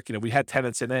lot of work. We had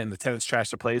tenants in it, and the tenants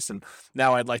trashed the place, and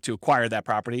now I'd like to acquire that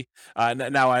property.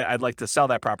 Now I'd like to sell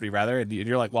that property rather. And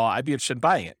you're like, well, I'd be interested in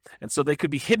buying it. And so they could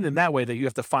be hidden in that way, that you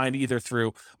have to find either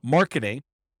through marketing,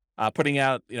 putting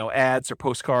out ads or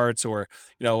postcards, or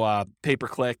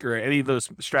pay-per-click, or any of those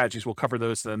strategies. We'll cover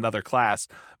those in another class.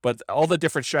 But all the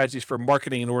different strategies for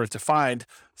marketing in order to find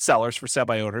sellers for sale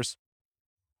by owners,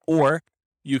 or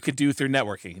you could do through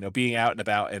networking, being out and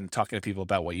about and talking to people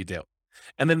about what you do.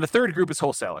 And then the third group is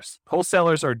wholesalers.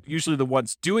 Wholesalers are usually the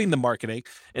ones doing the marketing.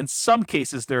 In some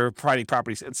cases, they're providing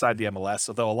properties inside the MLS,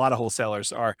 although a lot of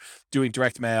wholesalers are doing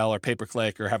direct mail or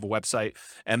pay-per-click or have a website,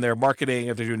 and they're marketing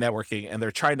or they're doing networking, and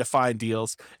they're trying to find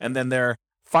deals, and then they're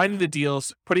finding the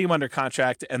deals, putting them under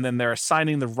contract, and then they're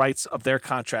assigning the rights of their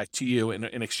contract to you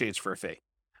in exchange for a fee.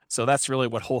 So that's really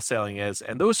what wholesaling is.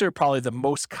 And those are probably the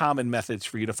most common methods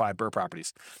for you to find BRRRR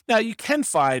properties. Now, you can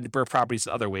find BRRRR properties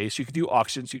in other ways. You could do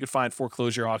auctions. You could find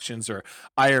foreclosure auctions or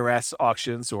IRS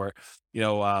auctions, or,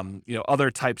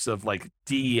 other types of like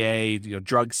DEA,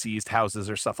 drug seized houses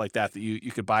or stuff like that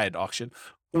you could buy at auction.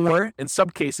 Or in some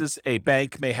cases, a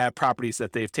bank may have properties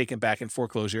that they've taken back in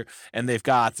foreclosure, and they've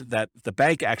got that the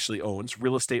bank actually owns,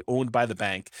 real estate owned by the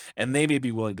bank, and they may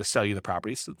be willing to sell you the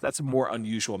property. So that's a more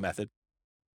unusual method.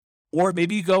 Or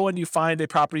maybe you go and you find a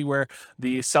property where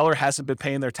the seller hasn't been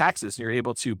paying their taxes, and you're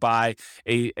able to buy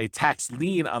a tax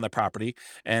lien on the property.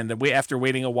 And after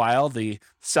waiting a while, the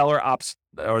seller opts,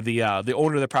 or the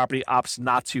owner of the property opts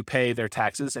not to pay their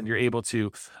taxes, and you're able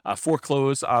to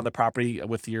foreclose on the property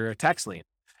with your tax lien,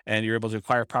 and you're able to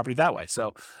acquire property that way.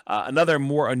 So another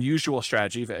more unusual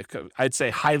strategy, I'd say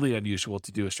highly unusual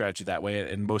to do a strategy that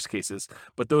way in most cases,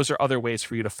 but those are other ways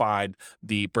for you to find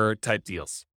the BRRRR type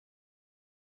deals.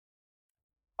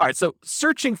 All right, so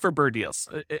searching for BRRRR deals,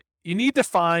 you need to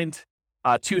find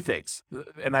two things.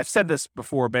 And I've said this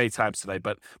before many times today,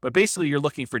 but basically you're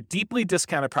looking for deeply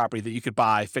discounted property that you could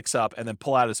buy, fix up, and then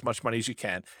pull out as much money as you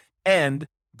can, and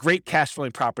great cash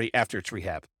flowing property after it's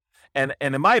rehab. And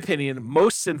in my opinion,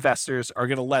 most investors are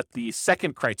going to let the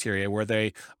second criteria, where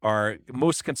they are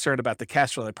most concerned about the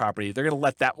cash flowing property, they're going to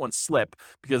let that one slip,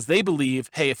 because they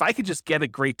believe, hey, if I could just get a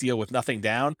great deal with nothing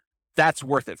down, that's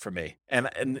worth it for me.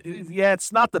 And yeah,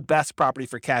 it's not the best property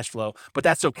for cash flow, but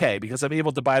that's okay, because I'm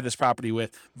able to buy this property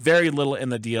with very little in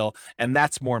the deal, and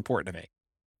that's more important to me.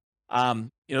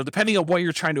 Depending on what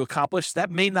you're trying to accomplish,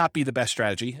 that may not be the best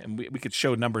strategy, and we could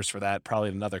show numbers for that probably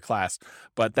in another class,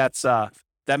 but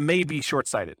that may be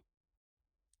short-sighted.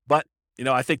 But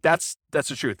I think that's the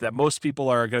truth, that most people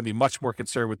are going to be much more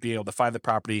concerned with being able to find the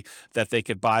property that they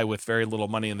could buy with very little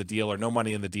money in the deal or no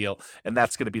money in the deal, and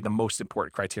that's going to be the most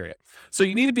important criteria. So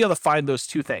you need to be able to find those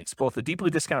two things, both a deeply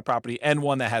discounted property and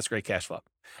one that has great cash flow.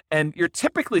 And you're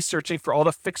typically searching for all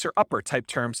the fixer-upper type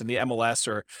terms in the MLS,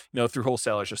 or through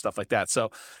wholesalers or stuff like that. So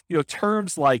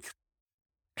terms like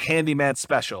handyman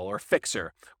special, or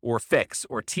fixer, or fix,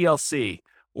 or TLC,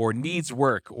 or needs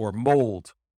work, or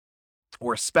mold,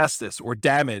 or asbestos, or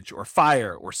damage, or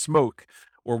fire, or smoke,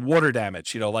 or water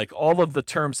damage, like all of the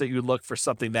terms that you look for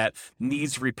something that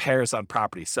needs repairs on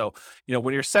property. So,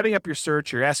 when you're setting up your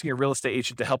search, you're asking your real estate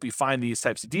agent to help you find these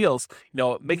types of deals,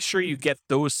 make sure you get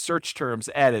those search terms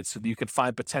added so that you can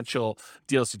find potential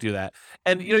deals to do that.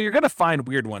 And, you're going to find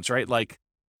weird ones, right? Like,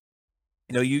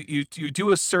 you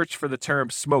do a search for the term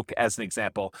smoke as an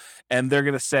example, and they're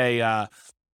going to say,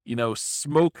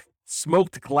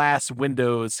 smoked glass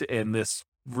windows in this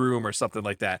room or something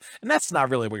like that. And that's not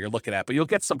really what you're looking at, but you'll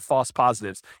get some false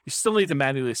positives. You still need to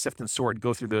manually sift and sort and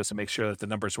go through those and make sure that the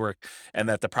numbers work and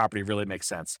that the property really makes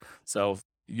sense. So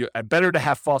better to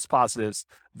have false positives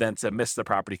than to miss the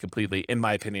property completely, in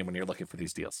my opinion, when you're looking for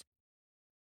these deals.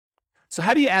 So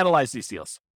how do you analyze these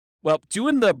deals? Well,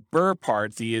 doing the BRRRR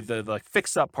part, the like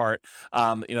fix up part,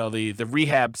 the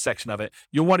rehab section of it,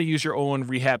 you'll want to use your own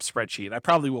rehab spreadsheet. I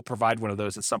probably will provide one of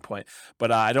those at some point,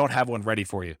 but I don't have one ready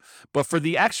for you. But for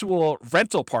the actual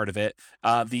rental part of it,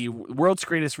 the world's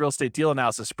greatest real estate deal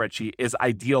analysis spreadsheet is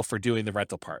ideal for doing the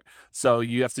rental part. So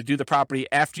you have to do the property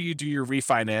after you do your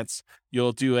refinance.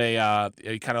 You'll do a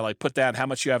kind of like put down how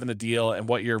much you have in the deal and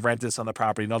what your rent is on the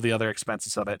property and all the other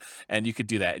expenses of it. And you could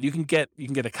do that. You can get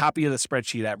a copy of the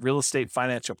spreadsheet at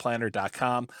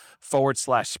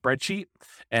realestatefinancialplanner.com/spreadsheet.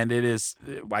 And it is,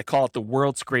 I call it the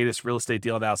world's greatest real estate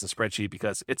deal analysis spreadsheet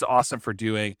because it's awesome for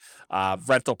doing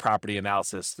rental property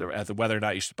analysis as to whether or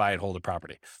not you should buy and hold a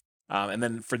property. And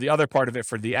then for the other part of it,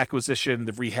 for the acquisition,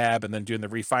 the rehab, and then doing the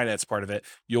refinance part of it,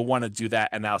 you'll want to do that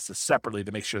analysis separately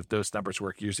to make sure that those numbers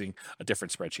work using a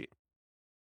different spreadsheet.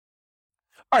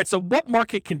 All right, so what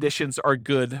market conditions are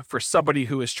good for somebody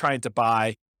who is trying to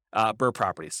buy BRRRR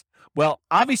properties? Well,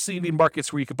 obviously you need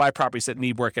markets where you can buy properties that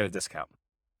need work at a discount.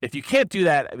 If you can't do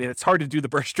that, it's hard to do the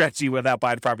BRRRR strategy without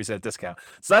buying properties at a discount.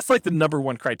 So that's like the number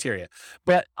one criteria.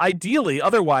 But ideally,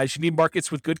 otherwise, you need markets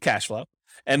with good cash flow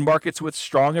and markets with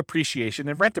strong appreciation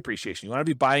and rent appreciation. You want to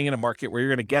be buying in a market where you're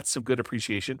going to get some good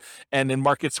appreciation and in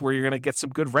markets where you're going to get some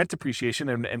good rent appreciation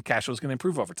and cash flow is going to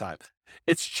improve over time.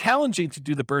 It's challenging to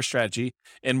do the BRRRR strategy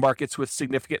in markets with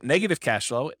significant negative cash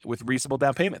flow with reasonable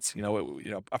down payments.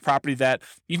 A property that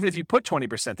even if you put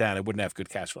 20% down, it wouldn't have good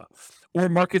cash flow. Or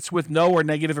markets with no or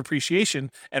negative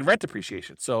appreciation and rent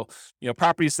appreciation. So,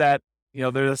 properties that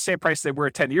they're the same price they were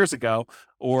 10 years ago,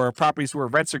 or properties where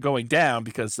rents are going down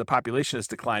because the population is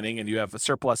declining and you have a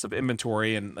surplus of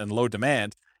inventory and low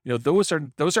demand. Those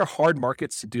are hard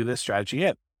markets to do this strategy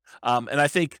in. And I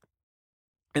think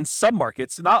in some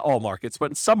markets, not all markets,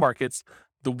 but in some markets,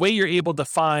 the way you're able to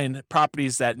find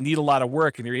properties that need a lot of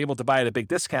work and you're able to buy at a big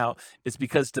discount is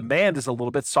because demand is a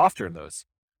little bit softer in those.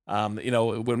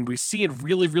 When we see in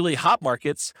really, really hot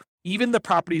markets, even the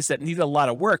properties that need a lot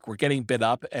of work were getting bid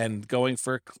up and going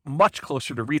for much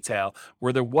closer to retail,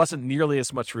 where there wasn't nearly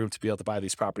as much room to be able to buy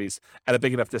these properties at a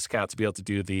big enough discount to be able to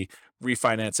do the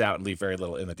refinance out and leave very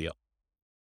little in the deal.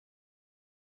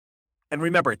 And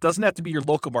remember, it doesn't have to be your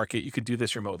local market. You can do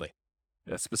this remotely,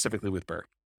 specifically with BRRRR.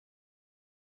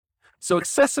 So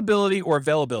accessibility or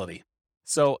availability.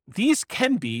 So these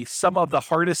can be some of the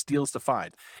hardest deals to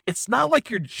find. It's not like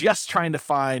you're just trying to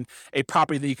find a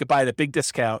property that you could buy at a big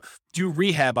discount, do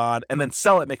rehab on, and then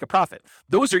sell it, make a profit.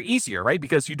 Those are easier, right?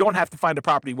 Because you don't have to find a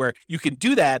property where you can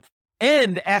do that.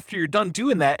 And after you're done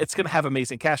doing that, it's going to have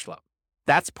amazing cash flow.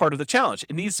 That's part of the challenge.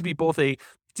 It needs to be both a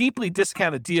deeply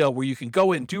discounted deal where you can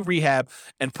go in, do rehab,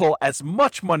 and pull as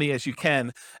much money as you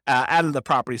can out of the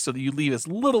property so that you leave as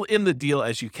little in the deal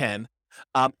as you can.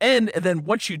 And then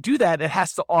once you do that, it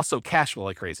has to also cash flow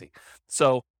like crazy.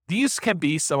 So these can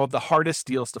be some of the hardest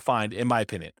deals to find, in my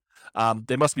opinion.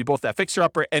 They must be both that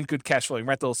fixer-upper and good cash flowing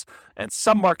rentals. And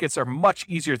some markets are much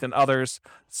easier than others.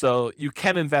 So you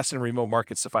can invest in remote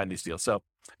markets to find these deals. So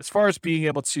as far as being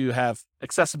able to have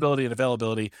accessibility and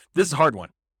availability, this is a hard one.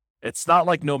 It's not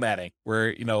like nomading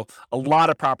where, a lot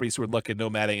of properties would look at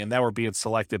nomading and now we're being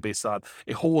selected based on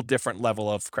a whole different level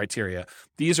of criteria.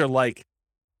 These are like,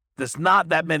 there's not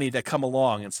that many that come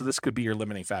along. And so this could be your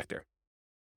limiting factor.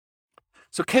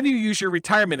 So can you use your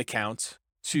retirement account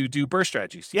to do BRRRR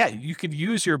strategies? Yeah, you can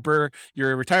use your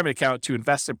retirement account to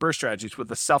invest in BRRRR strategies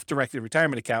with a self-directed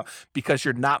retirement account because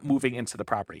you're not moving into the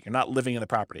property. You're not living in the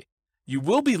property. You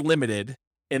will be limited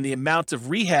in the amount of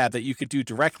rehab that you could do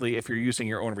directly if you're using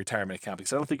your own retirement account,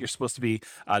 because I don't think you're supposed to be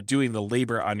doing the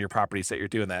labor on your properties that you're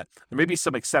doing that. There may be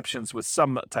some exceptions with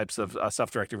some types of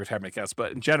self-directed retirement accounts,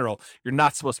 but in general, you're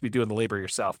not supposed to be doing the labor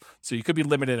yourself. So you could be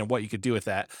limited in what you could do with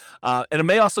that. And it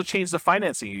may also change the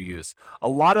financing you use. A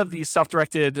lot of these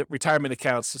self-directed retirement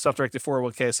accounts, self-directed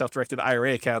 401k, self-directed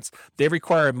IRA accounts, they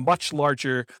require much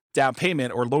larger down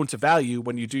payment or loan to value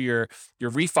when you do your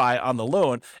refi on the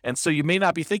loan. And so you may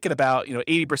not be thinking about,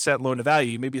 80% loan to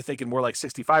value. You may be thinking more like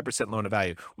 65% loan to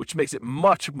value, which makes it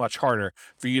much, much harder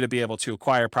for you to be able to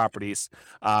acquire properties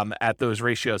at those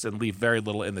ratios and leave very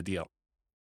little in the deal.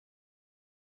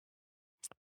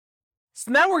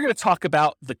 So now we're going to talk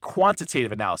about the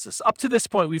quantitative analysis. Up to this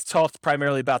point, we've talked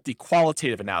primarily about the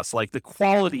qualitative analysis, like the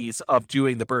qualities of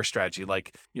doing the BRRRR strategy,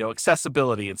 like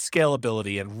accessibility and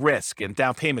scalability and risk and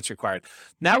down payments required.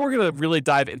 Now we're going to really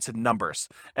dive into numbers.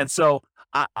 And so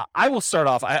I will start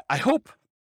off. I hope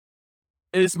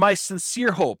it is my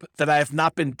sincere hope that I have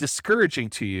not been discouraging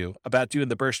to you about doing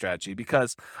the BRRRR strategy,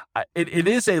 because it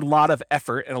is a lot of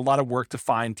effort and a lot of work to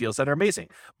find deals that are amazing.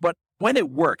 But when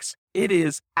it works, it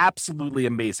is absolutely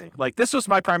amazing. Like, this was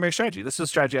my primary strategy. This is the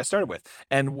strategy I started with.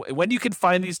 And when you can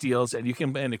find these deals and you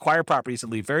can acquire properties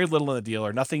and leave very little in the deal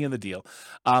or nothing in the deal,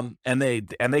 and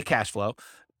they cash flow,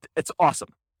 it's awesome.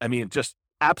 I mean, just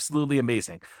absolutely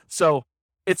amazing. So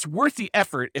it's worth the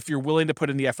effort if you're willing to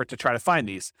put in the effort to try to find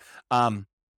these.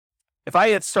 If I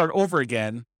had to start over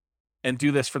again and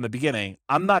do this from the beginning,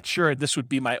 I'm not sure this would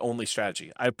be my only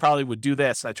strategy. I probably would do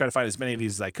this. I try to find as many of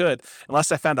these as I could,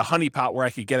 unless I found a honeypot where I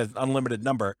could get an unlimited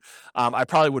number. I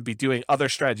probably would be doing other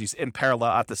strategies in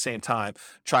parallel at the same time,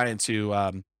 trying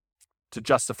to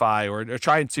justify or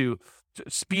trying to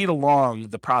speed along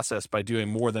the process by doing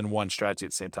more than one strategy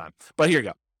at the same time. But here you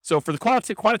go. So for the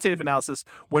quantitative analysis,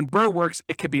 when BRRRR works,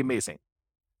 it can be amazing.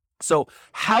 So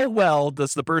how well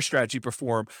does the BRRRR strategy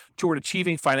perform toward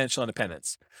achieving financial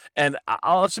independence? And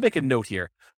I'll just make a note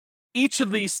here. Each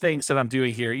of these things that I'm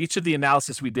doing here, each of the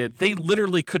analysis we did, they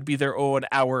literally could be their own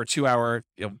hour or 2 hour,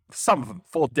 some of them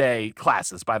full day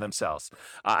classes by themselves.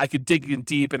 I could dig in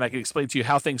deep and I could explain to you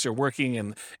how things are working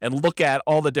and look at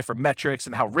all the different metrics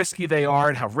and how risky they are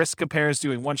and how risk compares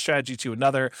doing one strategy to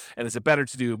another. And is it better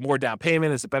to do more down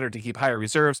payment? Is it better to keep higher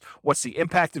reserves? What's the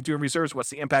impact of doing reserves?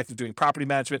 What's the impact of doing property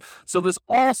management? So there's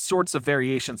all sorts of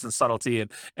variations and subtlety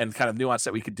and kind of nuance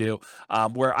that we could do,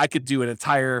 where I could do an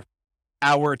entire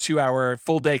hour, 2 hour,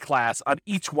 full day class on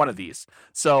each one of these.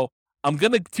 So I'm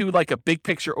going to do like a big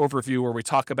picture overview where we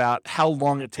talk about how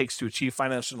long it takes to achieve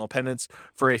financial independence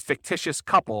for a fictitious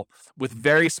couple with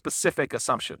very specific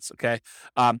assumptions. Okay.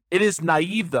 It is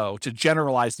naive, though, to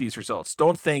generalize these results.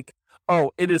 Don't think,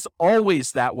 oh, it is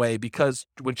always that way, because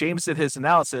when James did his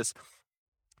analysis,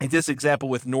 in this example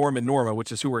with Norm and Norma,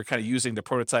 which is who we're kind of using to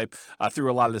prototype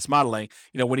through a lot of this modeling,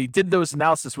 when he did those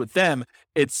analysis with them,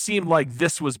 it seemed like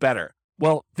this was better.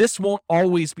 Well, this won't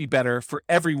always be better for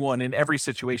everyone in every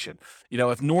situation.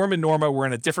 If Norm and Norma were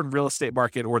in a different real estate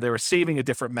market, or they were saving a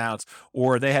different amount,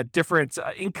 or they had different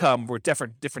income or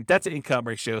different debt to income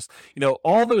ratios,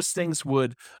 all those things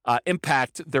would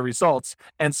impact their results.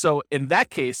 And so in that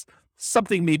case,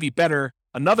 something may be better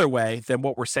another way than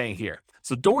what we're saying here.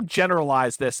 So don't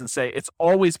generalize this and say it's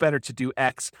always better to do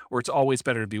X or it's always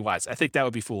better to do Y. I think that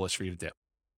would be foolish for you to do.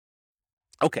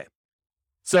 Okay.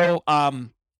 So,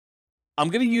 I'm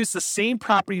going to use the same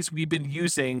properties we've been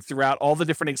using throughout all the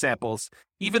different examples,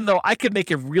 even though I could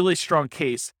make a really strong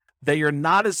case that you're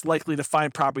not as likely to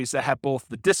find properties that have both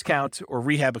the discount or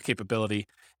rehab capability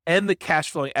and the cash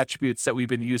flowing attributes that we've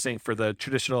been using for the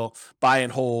traditional buy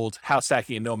and hold, house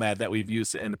hacking, and nomad that we've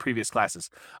used in the previous classes.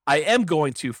 I am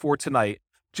going to, for tonight,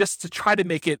 just to try to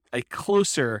make it a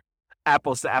closer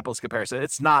apples to apples comparison.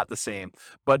 It's not the same,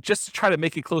 but just to try to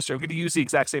make it closer, I'm going to use the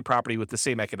exact same property with the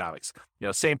same economics,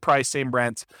 same price, same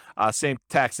rent, same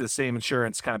taxes, same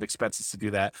insurance kind of expenses to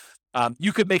do that.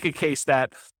 You could make a case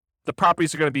that the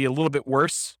properties are going to be a little bit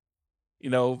worse.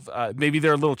 Maybe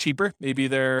they're a little cheaper. Maybe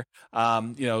they're,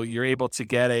 you're able to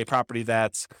get a property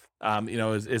that's,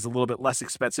 is a little bit less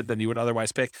expensive than you would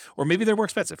otherwise pick, or maybe they're more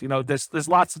expensive. There's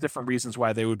lots of different reasons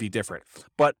why they would be different.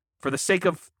 But for the sake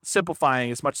of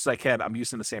simplifying as much as I can, I'm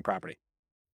using the same property.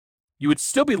 You would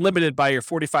still be limited by your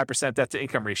 45% debt to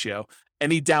income ratio,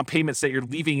 any down payments that you're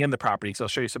leaving in the property, so I'll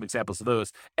show you some examples of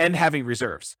those, and having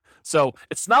reserves. So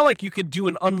it's not like you can do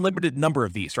an unlimited number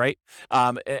of these, right?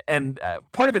 And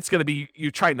part of it's going to be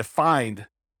you trying to find,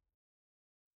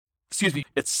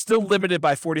 it's still limited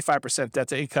by 45% debt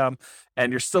to income,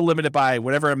 and you're still limited by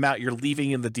whatever amount you're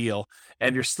leaving in the deal,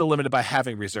 and you're still limited by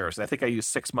having reserves. I think I use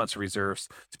 6 months reserves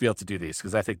to be able to do these,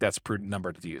 because I think that's a prudent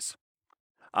number to use.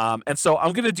 And so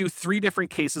I'm going to do 3 different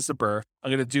cases of BRRRR. I'm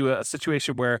going to do a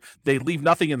situation where they leave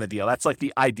nothing in the deal. That's like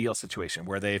the ideal situation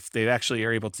where they actually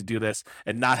are able to do this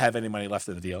and not have any money left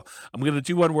in the deal. I'm going to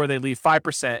do one where they leave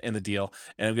 5% in the deal,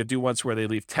 and I'm going to do ones where they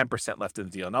leave 10% left in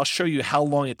the deal. And I'll show you how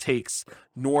long it takes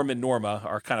Norm and Norma,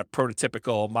 our kind of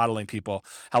prototypical modeling people,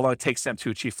 how long it takes them to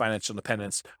achieve financial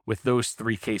independence with those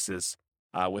 3 cases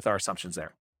with our assumptions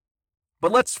there.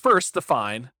 But let's first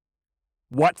define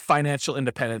what financial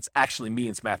independence actually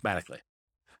means mathematically.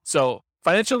 So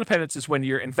financial independence is when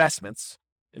your investments,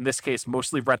 in this case,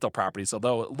 mostly rental properties,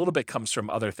 although a little bit comes from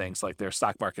other things like their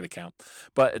stock market account,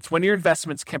 but it's when your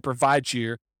investments can provide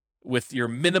you with your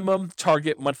minimum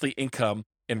target monthly income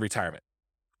in retirement.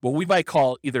 What we might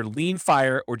call either lean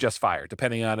fire or just fire,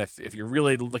 depending on if you're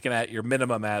really looking at your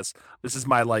minimum as this is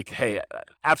my hey,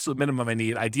 absolute minimum I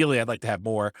need. Ideally, I'd like to have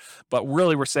more, but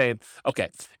really we're saying, okay,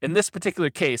 in this particular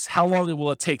case, how long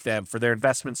will it take them for their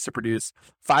investments to produce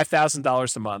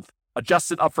 $5,000 a month,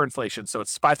 adjusted up for inflation? So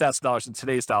it's $5,000 in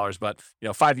today's dollars, but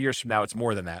 5 years from now, it's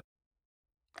more than that.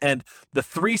 And the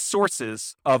three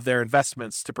sources of their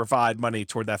investments to provide money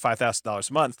toward that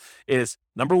 $5,000 a month is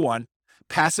number one,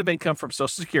 passive income from Social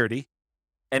Security,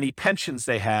 any pensions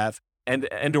they have,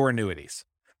 and or annuities.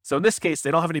 So in this case,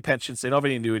 they don't have any pensions, they don't have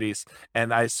any annuities,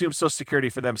 and I assume Social Security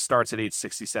for them starts at age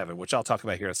 67, which I'll talk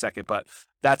about here in a second, but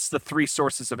that's the three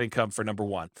sources of income for number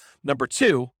one. Number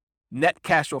two, net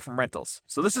cash flow from rentals.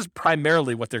 So this is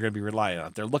primarily what they're going to be relying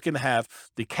on. They're looking to have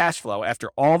the cash flow after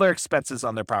all their expenses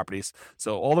on their properties.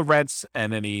 So all the rents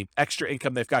and any extra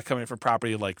income they've got coming from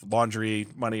property like laundry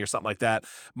money or something like that,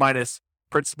 minus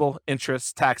principal,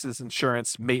 interest, taxes,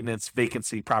 insurance, maintenance,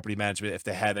 vacancy, property management, if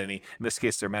they had any. In this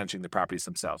case, they're managing the properties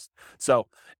themselves. So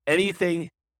anything,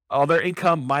 all their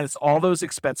income minus all those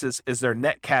expenses is their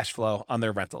net cash flow on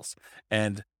their rentals.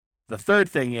 And the third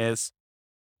thing is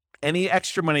any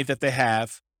extra money that they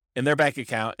have in their bank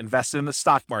account invested in the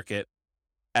stock market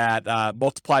at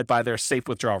multiplied by their safe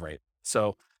withdrawal rate.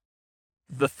 So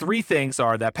the three things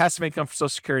are that passive income from Social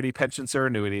Security, pensions, or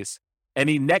annuities,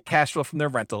 any net cash flow from their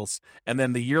rentals, and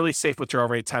then the yearly safe withdrawal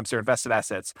rate times their invested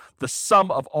assets. The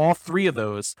sum of all three of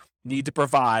those need to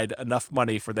provide enough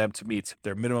money for them to meet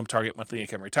their minimum target monthly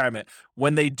income retirement.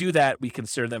 When they do that, we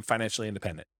consider them financially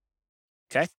independent.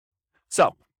 Okay?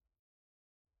 So,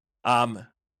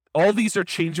 all these are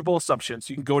changeable assumptions.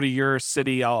 You can go to your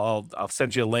city. I'll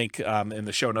send you a link in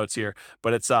the show notes here,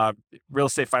 but it's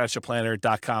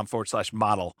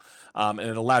realestatefinancialplanner.com/model. And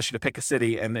it allows you to pick a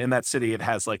city. And in that city, it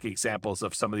has examples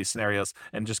of some of these scenarios,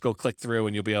 and just go click through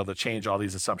and you'll be able to change all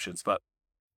these assumptions. But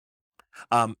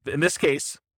in this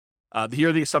case, here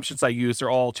are the assumptions I use. They're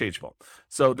all changeable.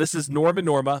 So this is Norm and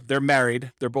Norma. They're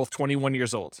married. They're both 21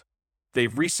 years old.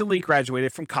 They've recently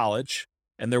graduated from college,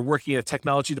 and they're working in a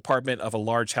technology department of a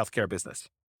large healthcare business.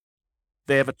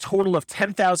 They have a total of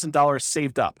 $10,000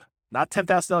 saved up, not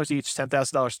 $10,000 each,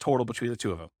 $10,000 total between the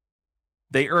two of them.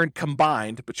 They earn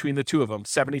combined between the two of them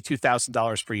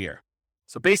 $72,000 per year.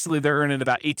 So basically, they're earning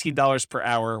about $18 per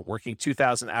hour, working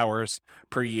 2,000 hours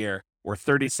per year, or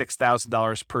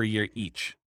 $36,000 per year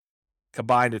each.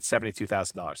 Combined, it's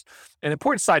 $72,000. An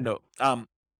important side note,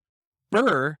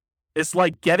 BRRRR is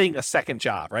like getting a second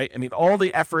job, right? I mean, all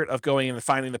the effort of going in and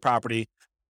finding the property,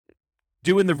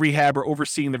 doing the rehab or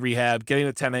overseeing the rehab, getting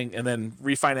the tenant, and then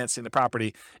refinancing the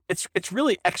property. It's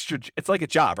really extra. It's like a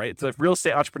job, right? It's like real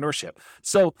estate entrepreneurship.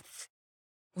 So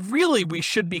really, we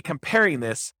should be comparing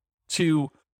this to,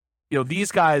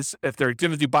 these guys, if they're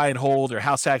going to do buy and hold or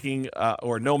house hacking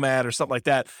or nomad or something like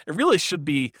that, it really should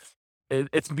be,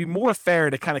 it's be more fair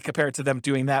to kind of compare it to them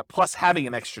doing that, plus having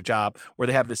an extra job where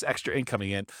they have this extra income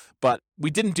in. But we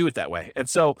didn't do it that way. And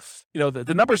so,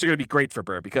 the numbers are going to be great for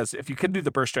BRRRR, because if you can do the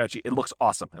BRRRR strategy, it looks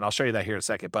awesome. And I'll show you that here in a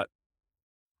second. But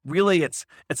really, it's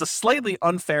a slightly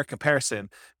unfair comparison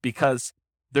because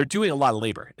they're doing a lot of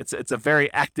labor. It's a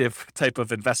very active type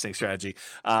of investing strategy.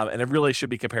 And it really should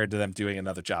be compared to them doing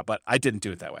another job. But I didn't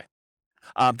do it that way.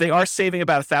 They are saving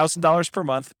about $1,000 per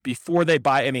month before they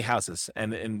buy any houses.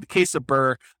 And in the case of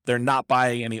BRRRR, they're not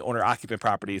buying any owner-occupant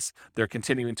properties. They're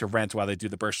continuing to rent while they do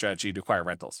the BRRRR strategy to acquire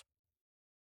rentals.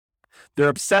 They're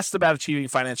obsessed about achieving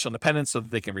financial independence so that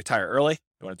they can retire early.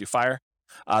 They want to do FIRE.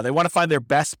 They want to find their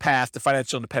best path to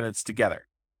financial independence together.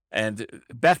 And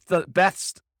best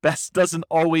doesn't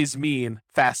always mean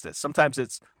fastest. Sometimes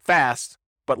it's fast,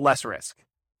 but less risk.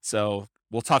 So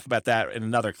we'll talk about that in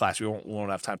another class. We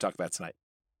won't have time to talk about it tonight.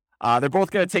 They're both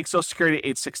going to take Social Security at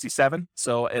age 67.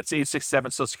 So at age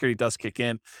 67, Social Security does kick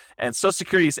in. And Social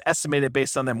Security is estimated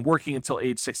based on them working until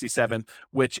age 67,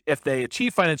 which if they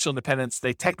achieve financial independence,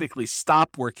 they technically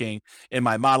stop working in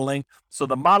my modeling. So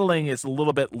the modeling is a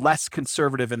little bit less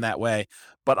conservative in that way.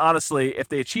 But honestly, if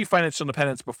they achieve financial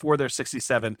independence before they're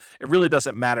 67, it really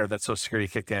doesn't matter that Social Security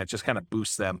kicked in. It just kind of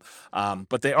boosts them.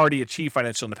 But they already achieved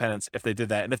financial independence if they did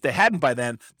that. And if they hadn't by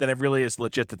then it really is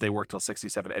legit that they worked till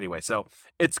 67 anyway. So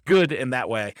it's good in that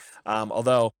way.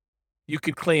 Although you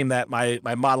could claim that my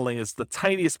modeling is the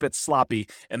tiniest bit sloppy,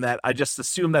 and that I just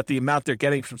assume that the amount they're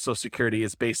getting from Social Security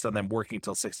is based on them working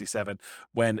till 67,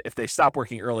 when if they stop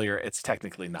working earlier, it's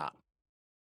technically not.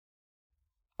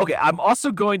 Okay, I'm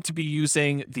also going to be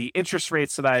using the interest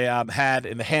rates that I had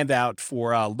in the handout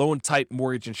for loan type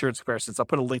mortgage insurance comparisons. I'll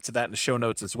put a link to that in the show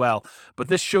notes as well. But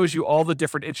this shows you all the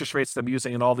different interest rates that I'm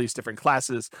using in all these different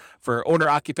classes for owner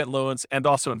occupant loans and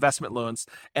also investment loans.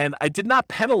 And I did not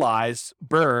penalize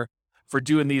BRRRR for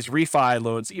doing these refi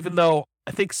loans, even though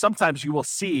I think sometimes you will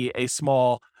see a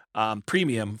small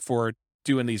premium for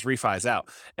doing these refis out.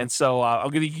 And so I'm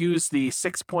going to use the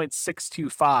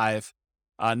 6.625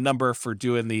 number for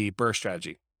doing the BRRRR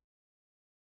strategy.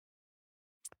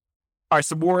 All right,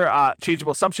 some more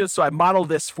changeable assumptions. So I modeled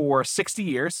this for 60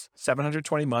 years,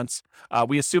 720 months.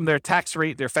 We assume their tax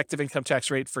rate, their effective income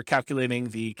tax rate for calculating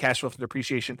the cash flow from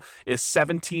depreciation is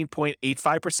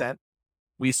 17.85%.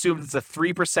 We assume it's a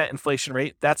 3% inflation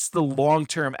rate. That's the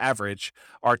long-term average.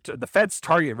 The Fed's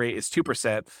target rate is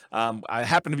 2%. I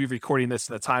happen to be recording this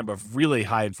in a time of really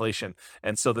high inflation,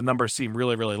 and so the numbers seem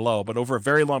really, really low. But over a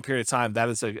very long period of time,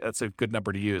 that's a good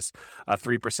number to use,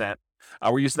 3%.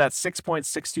 We're using that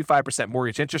 6.625%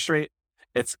 mortgage interest rate.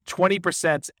 It's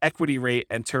 20% equity rate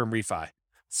and term refi.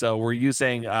 So we're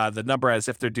using the number as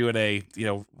if they're doing a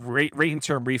rate and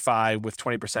term refi with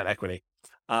 20% equity.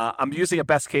 I'm using a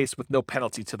best case with no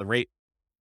penalty to the rate.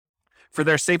 For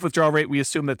their safe withdrawal rate, we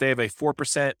assume that they have a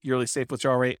 4% yearly safe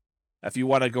withdrawal rate. If you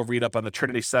want to go read up on the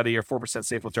Trinity study or 4%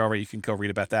 safe withdrawal rate, you can go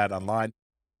read about that online.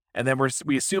 And then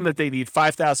we assume that they need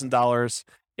 $5,000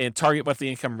 in target monthly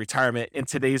income retirement in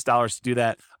today's dollars to do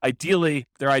that. Ideally,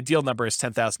 their ideal number is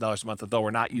 $10,000 a month, although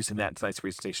we're not using that in tonight's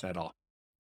presentation at all.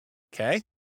 Okay.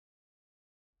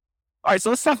 All right, so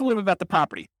let's talk a little bit about the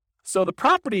property. So the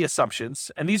property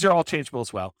assumptions, and these are all changeable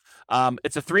as well.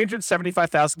 It's a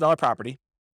 $375,000 property,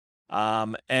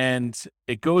 and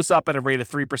it goes up at a rate of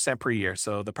 3% per year.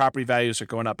 So the property values are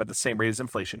going up at the same rate as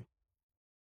inflation.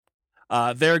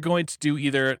 They're going to do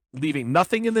either leaving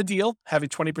nothing in the deal, having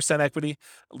 20% equity,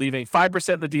 leaving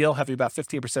 5% in the deal, having about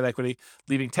 15% equity,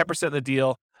 leaving 10% in the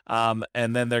deal,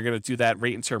 and then they're going to do that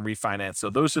rate and term refinance. So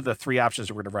those are the three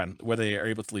options we're going to run, whether they are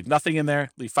able to leave nothing in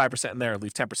there, leave 5% in there, or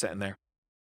leave 10% in there.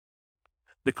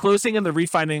 The closing and the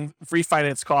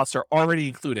refinance costs are already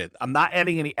included. I'm not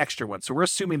adding any extra ones. So we're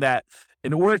assuming that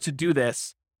in order to do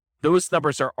this, those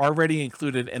numbers are already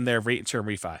included in their rate and term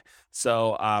refi.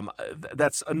 So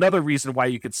that's another reason why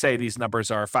you could say these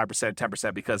numbers are 5%,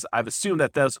 10%, because I've assumed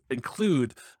that those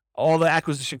include all the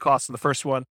acquisition costs in the first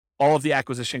one, all of the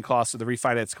acquisition costs or the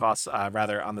refinance costs,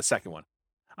 rather, on the second one,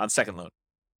 on second loan.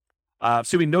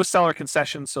 Assuming no seller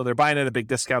concessions, so they're buying at a big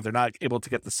discount. They're not able to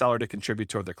get the seller to contribute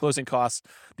toward their closing costs.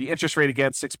 The interest rate,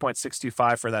 again,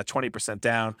 6.625 for that 20%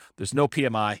 down. There's no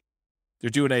PMI.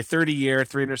 They're doing a 30-year,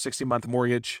 360-month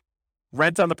mortgage.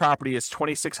 Rent on the property is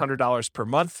 $2,600 per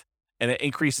month, and it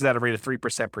increases at a rate of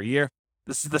 3% per year.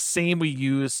 This is the same we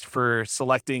used for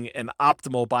selecting an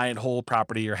optimal buy and hold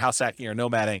property or house hacking or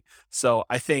nomading. So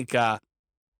I think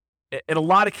in a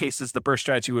lot of cases, the BRRRR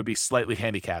strategy would be slightly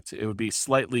handicapped. It would be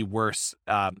slightly worse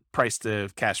price to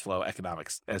cash flow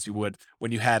economics, as you would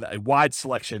when you had a wide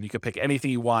selection. You could pick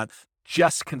anything you want,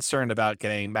 just concerned about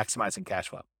maximizing cash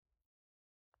flow.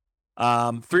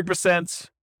 3%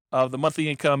 of the monthly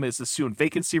income is assumed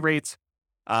vacancy rate,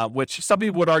 which some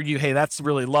people would argue, hey, that's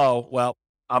really low. Well,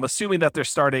 I'm assuming that they're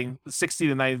starting 60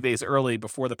 to 90 days early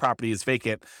before the property is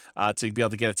vacant to be able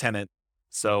to get a tenant.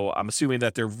 So I'm assuming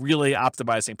that they're really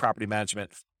optimizing property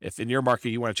management. If in your market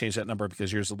you want to change that number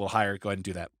because yours is a little higher, go ahead and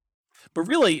do that. But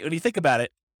really, when you think about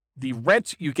it, the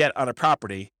rent you get on a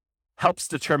property helps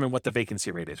determine what the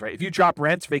vacancy rate is, right? If you drop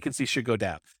rent, vacancy should go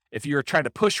down. If you're trying to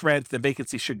push rent, then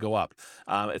vacancy should go up.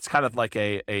 It's kind of like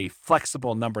a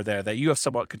flexible number there that you have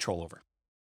somewhat control over.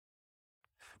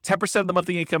 10% of the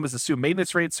monthly income is assumed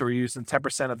maintenance rate. So we're using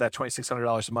 10% of that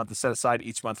 $2,600 a month to set aside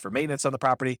each month for maintenance on the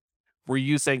property. We're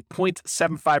using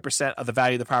 0.75% of the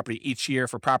value of the property each year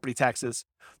for property taxes.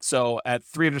 So at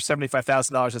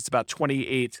 $375,000, it's about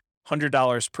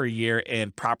 $2,800 per year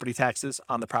in property taxes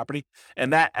on the property.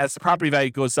 And that, as the property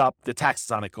value goes up, the taxes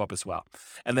on it go up as well.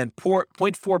 And then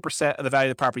 0.4% of the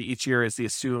value of the property each year is the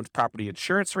assumed property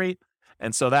insurance rate.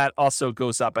 And so that also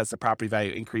goes up as the property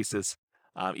value increases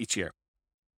each year.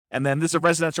 And then this is a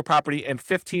residential property, and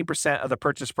 15% of the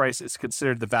purchase price is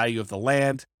considered the value of the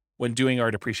land when doing our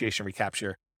depreciation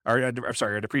recapture, our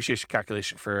depreciation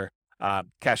calculation for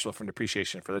cash flow from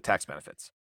depreciation for the tax benefits.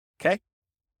 Okay?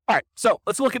 All right, so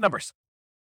let's look at numbers.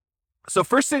 So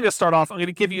first thing to start off, I'm going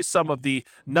to give you some of the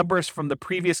numbers from the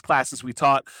previous classes we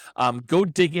taught. Go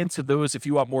dig into those if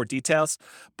you want more details,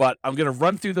 but I'm going to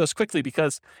run through those quickly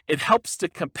because it helps to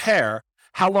compare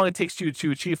how long it takes you to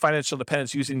achieve financial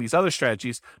independence using these other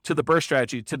strategies to the BRRRR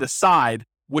strategy to decide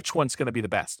which one's going to be the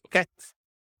best, okay?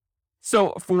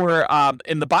 So for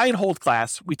in the buy and hold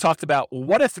class, we talked about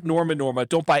what if Norm and Norma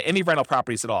don't buy any rental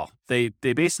properties at all? They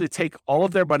basically take all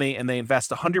of their money and they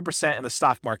invest 100% in the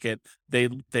stock market. They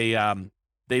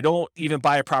don't even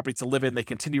buy a property to live in. They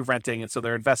continue renting, and so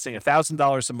they're investing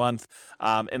 $1,000 a month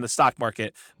in the stock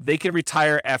market. They can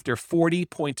retire after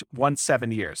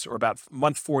 40.17 years, or about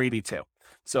month 482.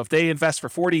 So if they invest for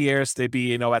 40 years, they'd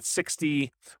be, at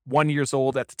 61 years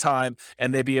old at the time,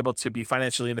 and they'd be able to be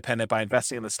financially independent by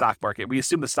investing in the stock market. We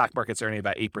assume the stock market's earning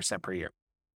about 8% per year.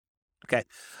 Okay.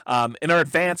 In our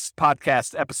advanced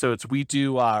podcast episodes, we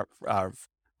do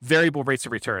variable rates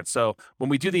of return. So when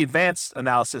we do the advanced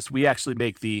analysis, we actually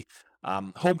make the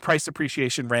home price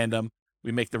appreciation random.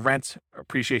 We make the rent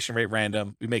appreciation rate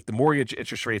random. We make the mortgage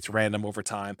interest rates random over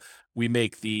time. We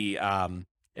make the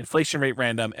inflation rate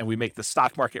random, and we make the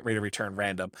stock market rate of return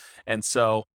random. And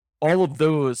so all of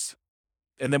those,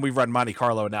 and then we run Monte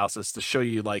Carlo analysis to show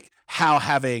you like how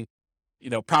having,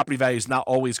 property values not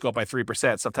always go up by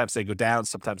 3%. Sometimes they go down,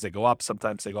 sometimes they go up,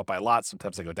 sometimes they go up by a lot,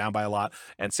 sometimes they go down by a lot.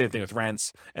 And same thing with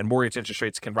rents, and mortgage interest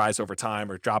rates can rise over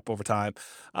time or drop over time,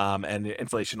 and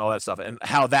inflation, all that stuff, and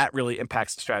how that really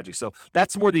impacts the strategy. So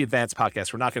that's more the advanced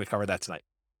podcast. We're not going to cover that tonight.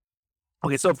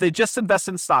 Okay, so if they just invest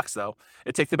in stocks, though,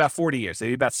 it takes about 40 years. They'd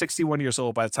be about 61 years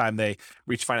old by the time they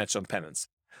reach financial independence.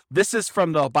 This is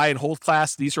from the buy and hold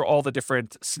class. These are all the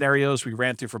different scenarios we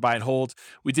ran through for buy and hold.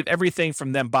 We did everything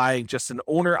from them buying just an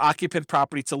owner-occupant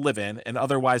property to live in and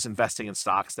otherwise investing in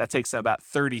stocks. That takes them about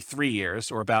 33 years,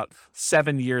 or about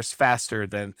 7 years faster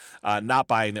than not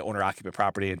buying the owner-occupant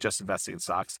property and just investing in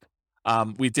stocks.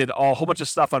 We did a whole bunch of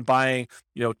stuff on buying,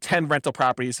 10 rental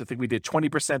properties. I think we did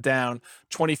 20% down,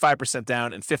 25%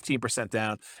 down, and 15%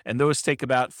 down. And those take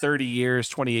about 30 years,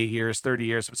 28 years, 30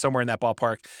 years, somewhere in that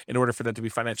ballpark, in order for them to be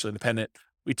financially independent.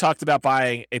 We talked about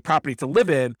buying a property to live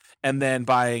in and then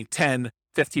buying 10,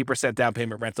 15% down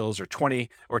payment rentals, or 20%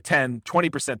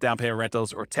 down payment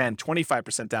rentals, or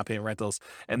 25% down payment rentals.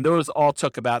 And those all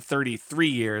took about 33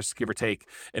 years, give or take,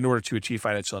 in order to achieve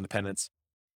financial independence.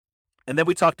 And then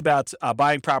we talked about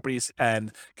buying properties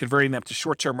and converting them to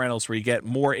short-term rentals where you get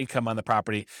more income on the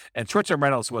property. And short-term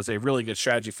rentals was a really good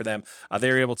strategy for them.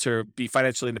 They were able to be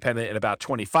financially independent in about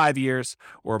 25 years,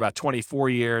 or about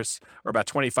 24 years, or about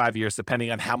 25 years,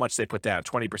 depending on how much they put down,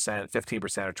 20%,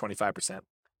 15%, or 25%.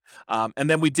 And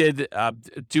then we did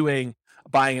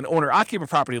buying an owner-occupant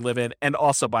property to live in and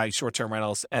also buying short-term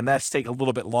rentals. And that's take a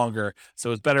little bit longer.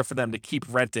 So it's better for them to keep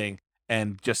renting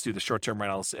and just do the short-term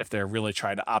rentals if they're really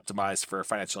trying to optimize for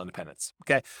financial independence.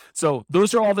 Okay, so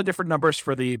those are all the different numbers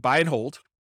for the buy and hold.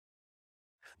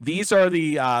 These are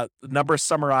the numbers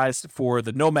summarized for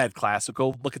the Nomad class. So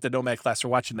go look at the Nomad class for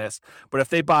watching this. But if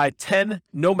they buy 10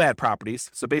 Nomad properties,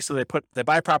 so basically they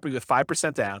buy a property with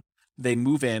 5% down, they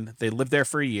move in, they live there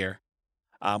for a year,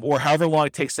 or however long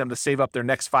it takes them to save up their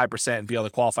next 5% and be able to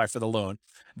qualify for the loan.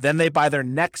 Then they buy their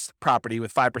next property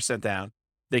with 5% down.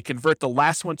 They convert the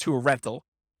last one to a rental,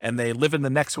 and they live in the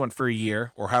next one for a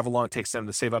year, or however long it takes them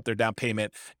to save up their down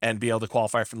payment and be able to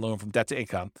qualify for the loan from debt to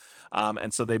income.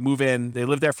 And so they move in, they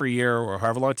live there for a year, or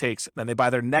however long it takes. Then they buy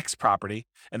their next property,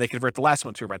 and they convert the last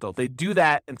one to a rental. They do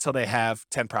that until they have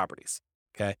 10 properties.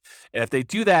 Okay. And if they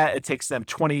do that, it takes them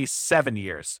 27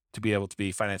 years to be able to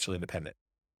be financially independent.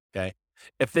 Okay.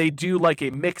 If they do like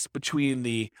a mix between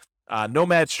the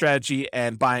Nomad strategy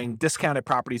and buying discounted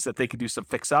properties that they could do some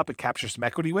fix up and capture some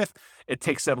equity with, it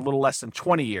takes them a little less than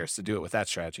 20 years to do it with that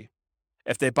strategy.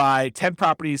 If they buy 10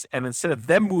 properties and instead of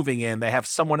them moving in, they have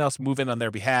someone else move in on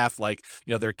their behalf, like,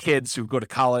 their kids who go to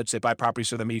college, they buy properties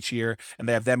for them each year and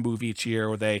they have them move each year,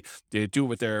 or they do it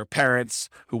with their parents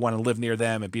who want to live near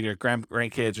them and be their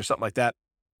grandkids or something like that.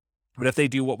 But if they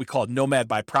do what we call Nomad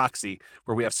by proxy,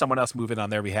 where we have someone else move in on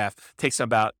their behalf, it takes them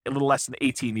about a little less than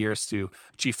 18 years to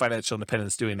achieve financial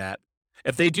independence doing that.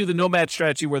 If they do the Nomad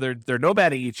strategy where they're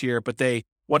nomading each year, but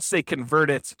once they convert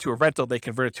it to a rental, they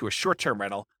convert it to a short-term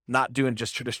rental, not doing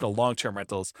just traditional long-term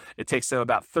rentals, it takes them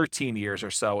about 13 years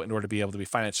or so in order to be able to be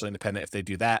financially independent if they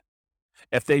do that.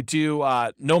 If they do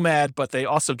Nomad, but they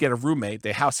also get a roommate,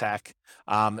 they house hack,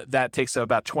 that takes them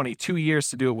about 22 years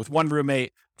to do it with one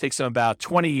roommate, takes them about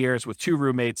 20 years with two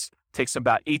roommates, takes them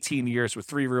about 18 years with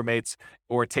three roommates,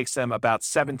 or it takes them about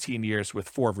 17 years with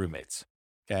four roommates.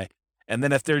 Okay. And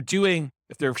then if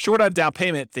they're short on down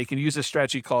payment, they can use a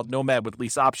strategy called Nomad with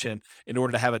lease option in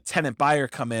order to have a tenant buyer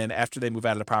come in after they move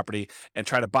out of the property and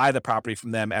try to buy the property from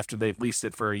them after they've leased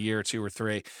it for a year or two or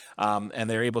three. And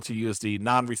they're able to use the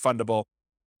non-refundable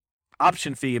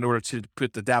option fee in order to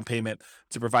put the down payment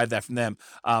to provide that from them.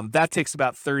 That takes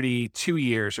about 32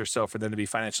 years or so for them to be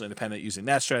financially independent using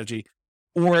that strategy.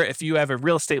 Or if you have a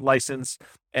real estate license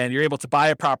and you're able to buy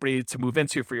a property to move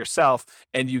into for yourself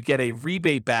and you get a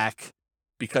rebate back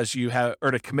because you have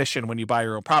earned a commission when you buy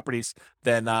your own properties,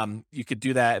 then you could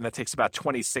do that. And that takes about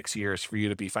 26 years for you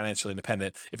to be financially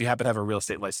independent if you happen to have a real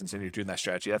estate license and you're doing that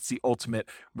strategy. That's the ultimate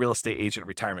real estate agent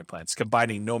retirement plan. It's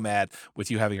combining Nomad with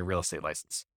you having a real estate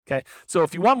license. Okay. So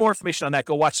if you want more information on that,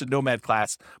 go watch the Nomad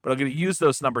class, but I'm going to use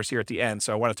those numbers here at the end.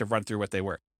 So I wanted to run through what they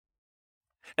were.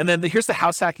 And then here's the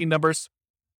house hacking numbers.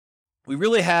 We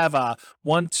really have 5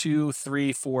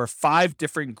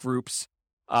 different groups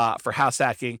for house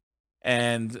hacking.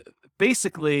 And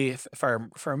basically, if I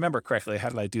remember correctly, how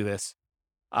did I do this?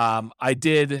 I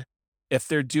did, if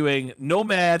they're doing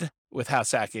Nomad with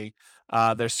house hacking,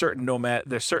 there's certain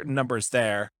numbers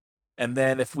there. And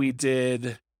then if we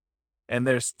did, and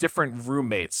there's different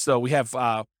roommates. So we have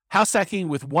house hacking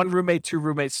with 1 roommate, 2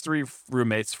 roommates, 3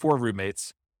 roommates, 4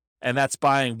 roommates. And that's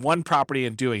buying one property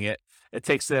and doing it. It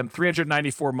takes them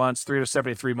 394 months,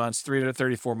 373 months,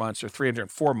 334 months, or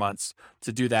 304 months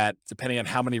to do that, depending on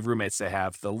how many roommates they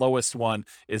have. The lowest one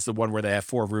is the one where they have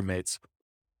 4 roommates.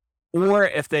 Or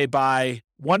if they buy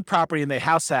one property and they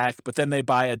house hack, but then they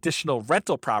buy additional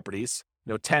rental properties,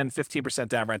 10, 15%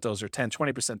 down rentals or 10,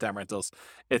 20% down rentals,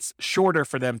 it's shorter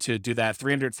for them to do that,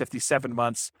 357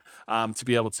 months to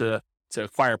be able to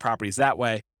acquire properties that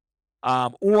way.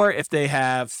 Or if they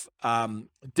have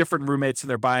different roommates and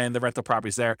they're buying the rental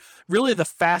properties there, really the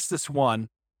fastest one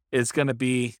is going to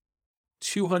be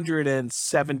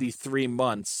 273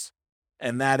 months.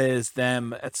 And that is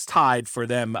them, it's tied for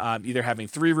them either having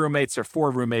 3 roommates or 4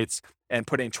 roommates and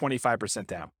putting 25%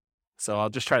 down. So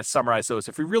I'll just try to summarize those.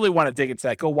 If you really want to dig into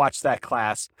that, go watch that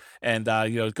class and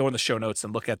go in the show notes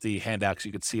and look at the handouts.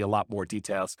 You can see a lot more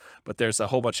details, but there's a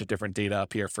whole bunch of different data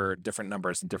up here for different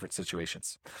numbers and different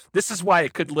situations. This is why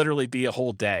it could literally be a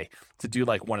whole day to do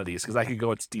like one of these, because I could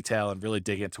go into detail and really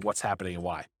dig into what's happening and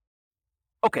why.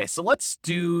 Okay, so let's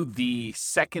do the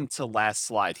second to last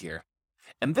slide here.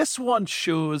 And this one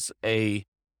shows a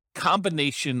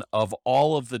combination of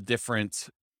all of the different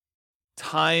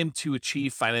time to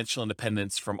achieve financial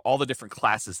independence from all the different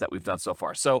classes that we've done so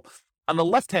far. So on the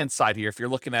left-hand side here, if you're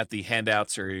looking at the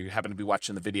handouts or you happen to be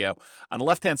watching the video, on the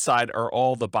left-hand side are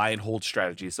all the buy and hold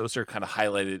strategies. Those are kind of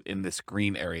highlighted in this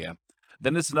green area.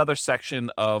 Then there's another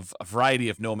section of a variety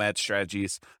of Nomad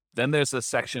strategies. Then there's a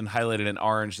section highlighted in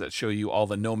orange that show you all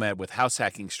the Nomad with house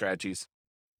hacking strategies.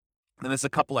 Then there's a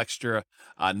couple extra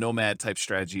Nomad type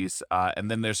strategies. And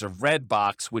then there's a red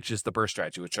box, which is the BRRRR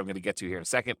strategy, which I'm going to get to here in a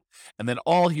second. And then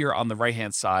all here on the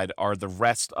right-hand side are the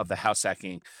rest of the house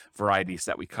hacking varieties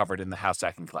that we covered in the house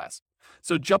hacking class.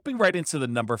 So jumping right into the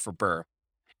number for BRRRR,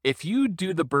 if you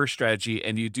do the BRRRR strategy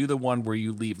and you do the one where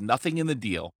you leave nothing in the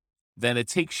deal, then it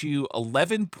takes you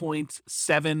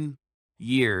 11.7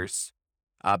 years,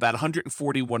 about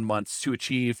 141 months to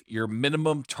achieve your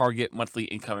minimum target monthly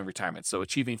income in retirement. So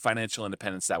achieving financial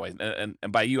independence that way. And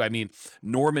by you, I mean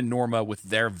Norm and Norma with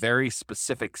their very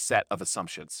specific set of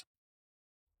assumptions.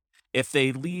 If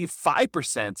they leave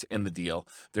 5% in the deal,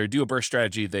 they do a BRRRR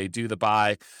strategy, they do the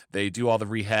buy, they do all the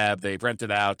rehab, they rent it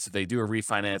out, they do a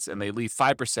refinance, and they leave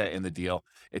 5% in the deal,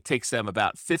 it takes them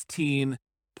about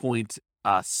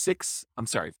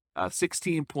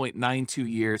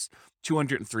 16.92 years,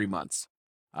 203 months.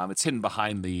 It's hidden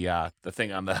behind the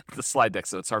thing on the slide deck,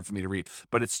 so it's hard for me to read.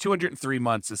 But it's 203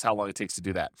 months is how long it takes to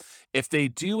do that. If they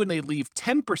do and they leave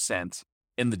 10%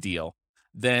 in the deal,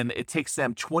 then it takes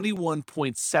them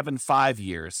 21.75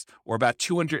 years, or about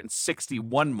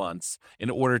 261 months, in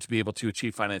order to be able to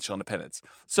achieve financial independence.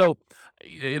 So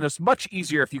it's much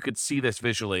easier if you could see this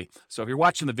visually. So if you're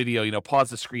watching the video, pause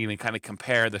the screen and kind of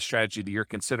compare the strategy that you're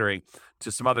considering to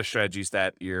some other strategies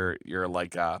that you're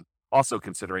like also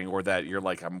considering, or that you're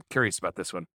like, I'm curious about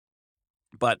this one.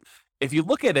 But if you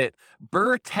look at it,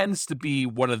 BRRRR tends to be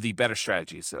one of the better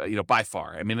strategies, by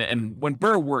far. I mean, and when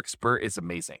BRRRR works, BRRRR is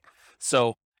amazing.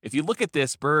 So if you look at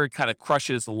this, BRRRR kind of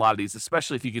crushes a lot of these,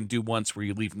 especially if you can do ones where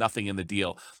you leave nothing in the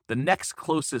deal. The next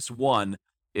closest one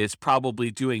is probably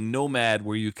doing Nomad,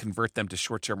 where you convert them to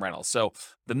short-term rentals. So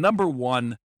the number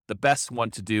one, the best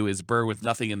one to do is BRRRR with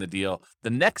nothing in the deal. The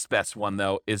next best one,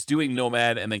 though, is doing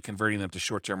Nomad and then converting them to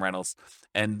short-term rentals.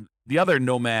 And the other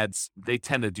Nomads, they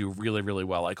tend to do really, really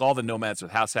well. Like all the Nomads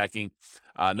with house hacking,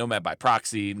 Nomad by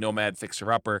proxy, Nomad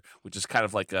fixer-upper, which is kind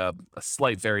of like a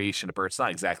slight variation of BRRRR. It's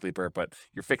not exactly BRRRR, but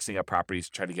you're fixing up properties,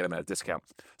 trying to get them at a discount.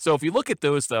 So if you look at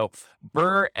those, though,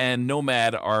 BRRRR and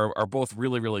Nomad are both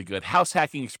really, really good. House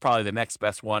hacking is probably the next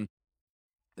best one.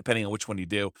 depending on which one you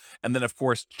do. And then, of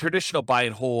course, traditional buy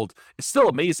and hold is still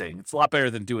amazing. It's a lot better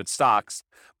than doing stocks,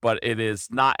 but it is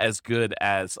not as good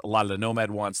as a lot of the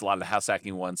nomad ones, a lot of the house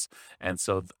hacking ones. And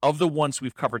so of the ones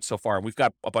we've covered so far, and we've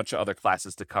got a bunch of other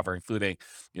classes to cover, including,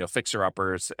 fixer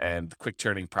uppers and quick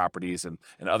turning properties and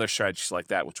other strategies like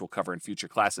that, which we'll cover in future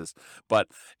classes. But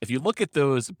if you look at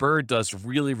those, BRRRR does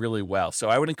really, really well. So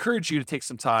I would encourage you to take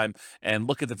some time and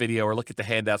look at the video or look at the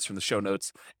handouts from the show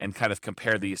notes and kind of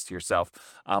compare these to yourself.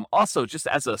 Also, just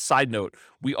as a side note,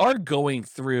 we are going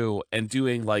through and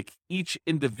doing like each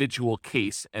individual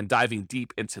case and diving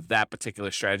deep into that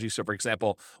particular strategy. So, for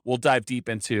example, we'll dive deep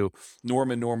into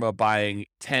Norma buying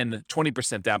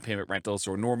 20% down payment rentals,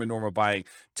 or Norma buying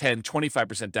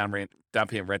 25% down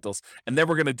payment rentals. And then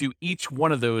we're going to do each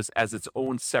one of those as its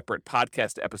own separate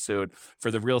podcast episode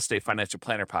for the Real Estate Financial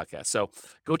Planner podcast. So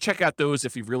go check out those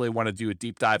if you really want to do a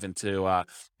deep dive into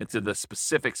the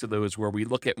specifics of those, where we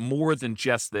look at more than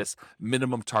just this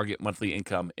minimum target monthly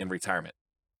income in retirement.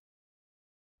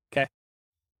 Okay.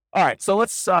 All right. So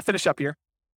let's finish up here.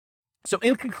 So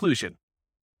in conclusion,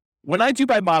 when I do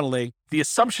buy modeling, the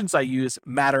assumptions I use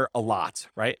matter a lot,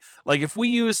 right? Like if we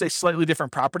use a slightly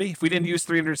different property, if we didn't use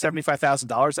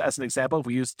 $375,000 as an example, if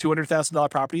we use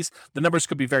 $200,000 properties, the numbers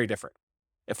could be very different.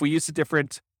 If we use a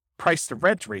different price to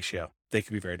rent ratio, they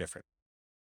could be very different.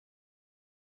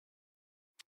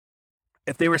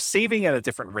 If they were saving at a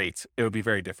different rate, it would be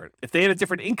very different. If they had a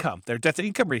different income, their debt to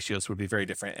income ratios would be very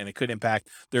different, and it could impact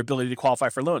their ability to qualify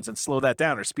for loans and slow that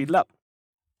down or speed it up.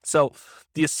 So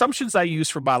the assumptions I use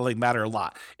for modeling matter a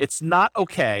lot. It's not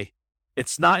okay.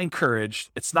 It's not encouraged.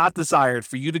 It's not desired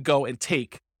for you to go and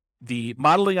take the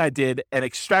modeling I did and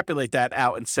extrapolate that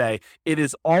out and say, it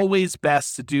is always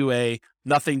best to do a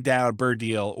nothing down BRRRR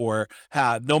deal, or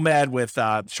nomad with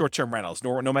short-term rentals,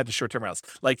 nomad to short-term rentals.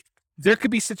 Like, there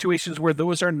could be situations where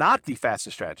those are not the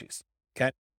fastest strategies.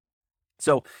 Okay.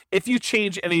 So if you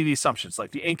change any of the assumptions, like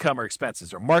the income or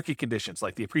expenses or market conditions,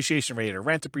 like the appreciation rate or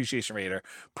rent appreciation rate or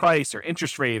price or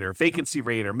interest rate or vacancy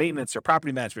rate or maintenance or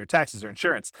property management or taxes or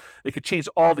insurance, they could change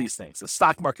all these things. The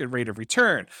stock market rate of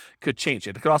return could change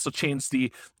it. It could also change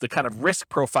the kind of risk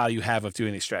profile you have of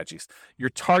doing these strategies. Your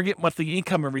target monthly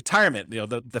income in retirement,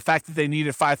 the fact that they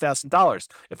needed $5,000,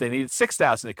 if they needed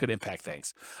 $6,000, it could impact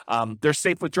things. Their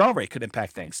safe withdrawal rate could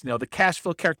impact things. The cash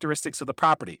flow characteristics of the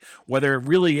property, whether it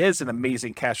really is an amazing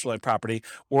cash flowing property,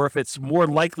 or if it's more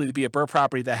likely to be a BRRRR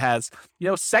property that has,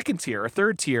 second tier or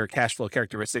third tier cash flow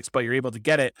characteristics, but you're able to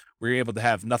get it where you're able to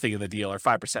have nothing in the deal or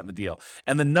 5% in the deal.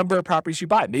 And the number of properties you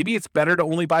buy. Maybe it's better to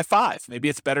only buy 5. Maybe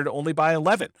it's better to only buy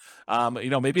 11.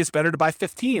 Maybe it's better to buy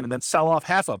 15 and then sell off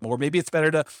half of them, or maybe it's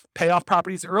better to pay off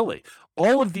properties early.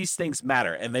 All of these things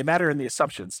matter, and they matter in the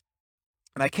assumptions.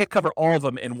 And I can't cover all of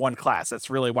them in one class. That's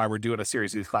really why we're doing a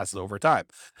series of these classes over time.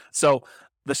 So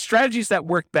the strategies that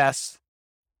work best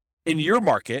in your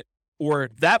market or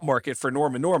that market for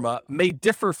Norma may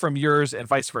differ from yours and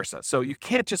vice versa. So you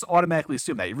can't just automatically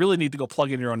assume that. You really need to go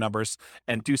plug in your own numbers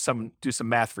and do some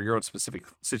math for your own specific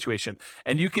situation.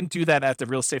 And you can do that at the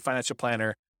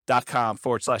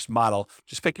realestateFinancialPlanner.com/model.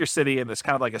 Just pick your city, and it's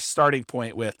kind of like a starting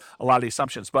point with a lot of the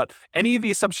assumptions. But any of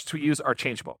the assumptions we use are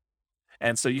changeable.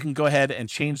 And so you can go ahead and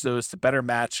change those to better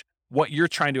match what you're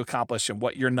trying to accomplish and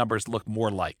what your numbers look more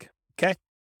like. Okay?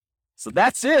 So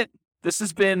that's it. This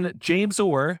has been James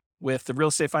Orr with the Real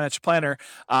Estate Financial Planner.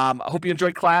 I hope you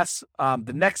enjoyed class.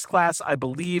 The next class, I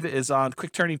believe, is on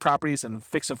quick turning properties and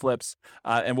fix and flips.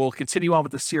 And we'll continue on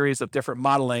with the series of different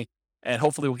modeling. And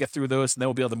hopefully we'll get through those, and then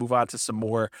we'll be able to move on to some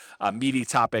more meaty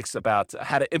topics about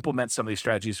how to implement some of these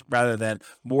strategies, rather than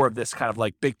more of this kind of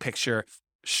like big picture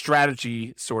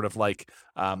strategy sort of like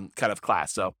kind of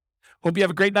class. So hope you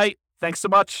have a great night. Thanks so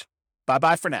much.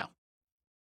 Bye-bye for now.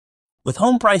 With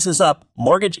home prices up,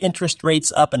 mortgage interest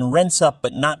rates up, and rents up,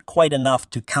 but not quite enough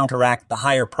to counteract the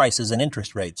higher prices and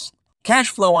interest rates, cash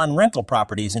flow on rental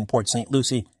properties in Port St.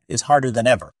 Lucie is harder than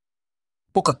ever.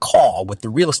 Book a call with the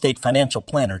Real Estate Financial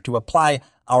Planner to apply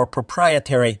our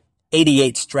proprietary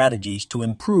 88 strategies to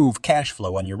improve cash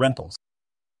flow on your rentals.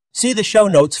 See the show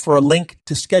notes for a link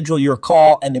to schedule your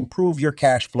call and improve your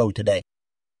cash flow today.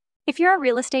 If you're a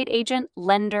real estate agent,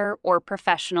 lender, or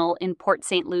professional in Port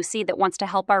St. Lucie that wants to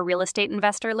help our real estate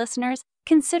investor listeners,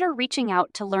 consider reaching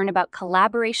out to learn about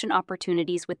collaboration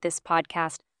opportunities with this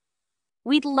podcast.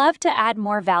 We'd love to add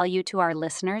more value to our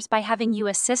listeners by having you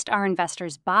assist our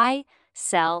investors buy,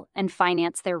 sell, and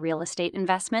finance their real estate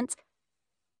investments.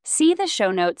 See the show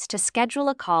notes to schedule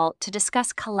a call to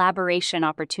discuss collaboration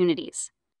opportunities.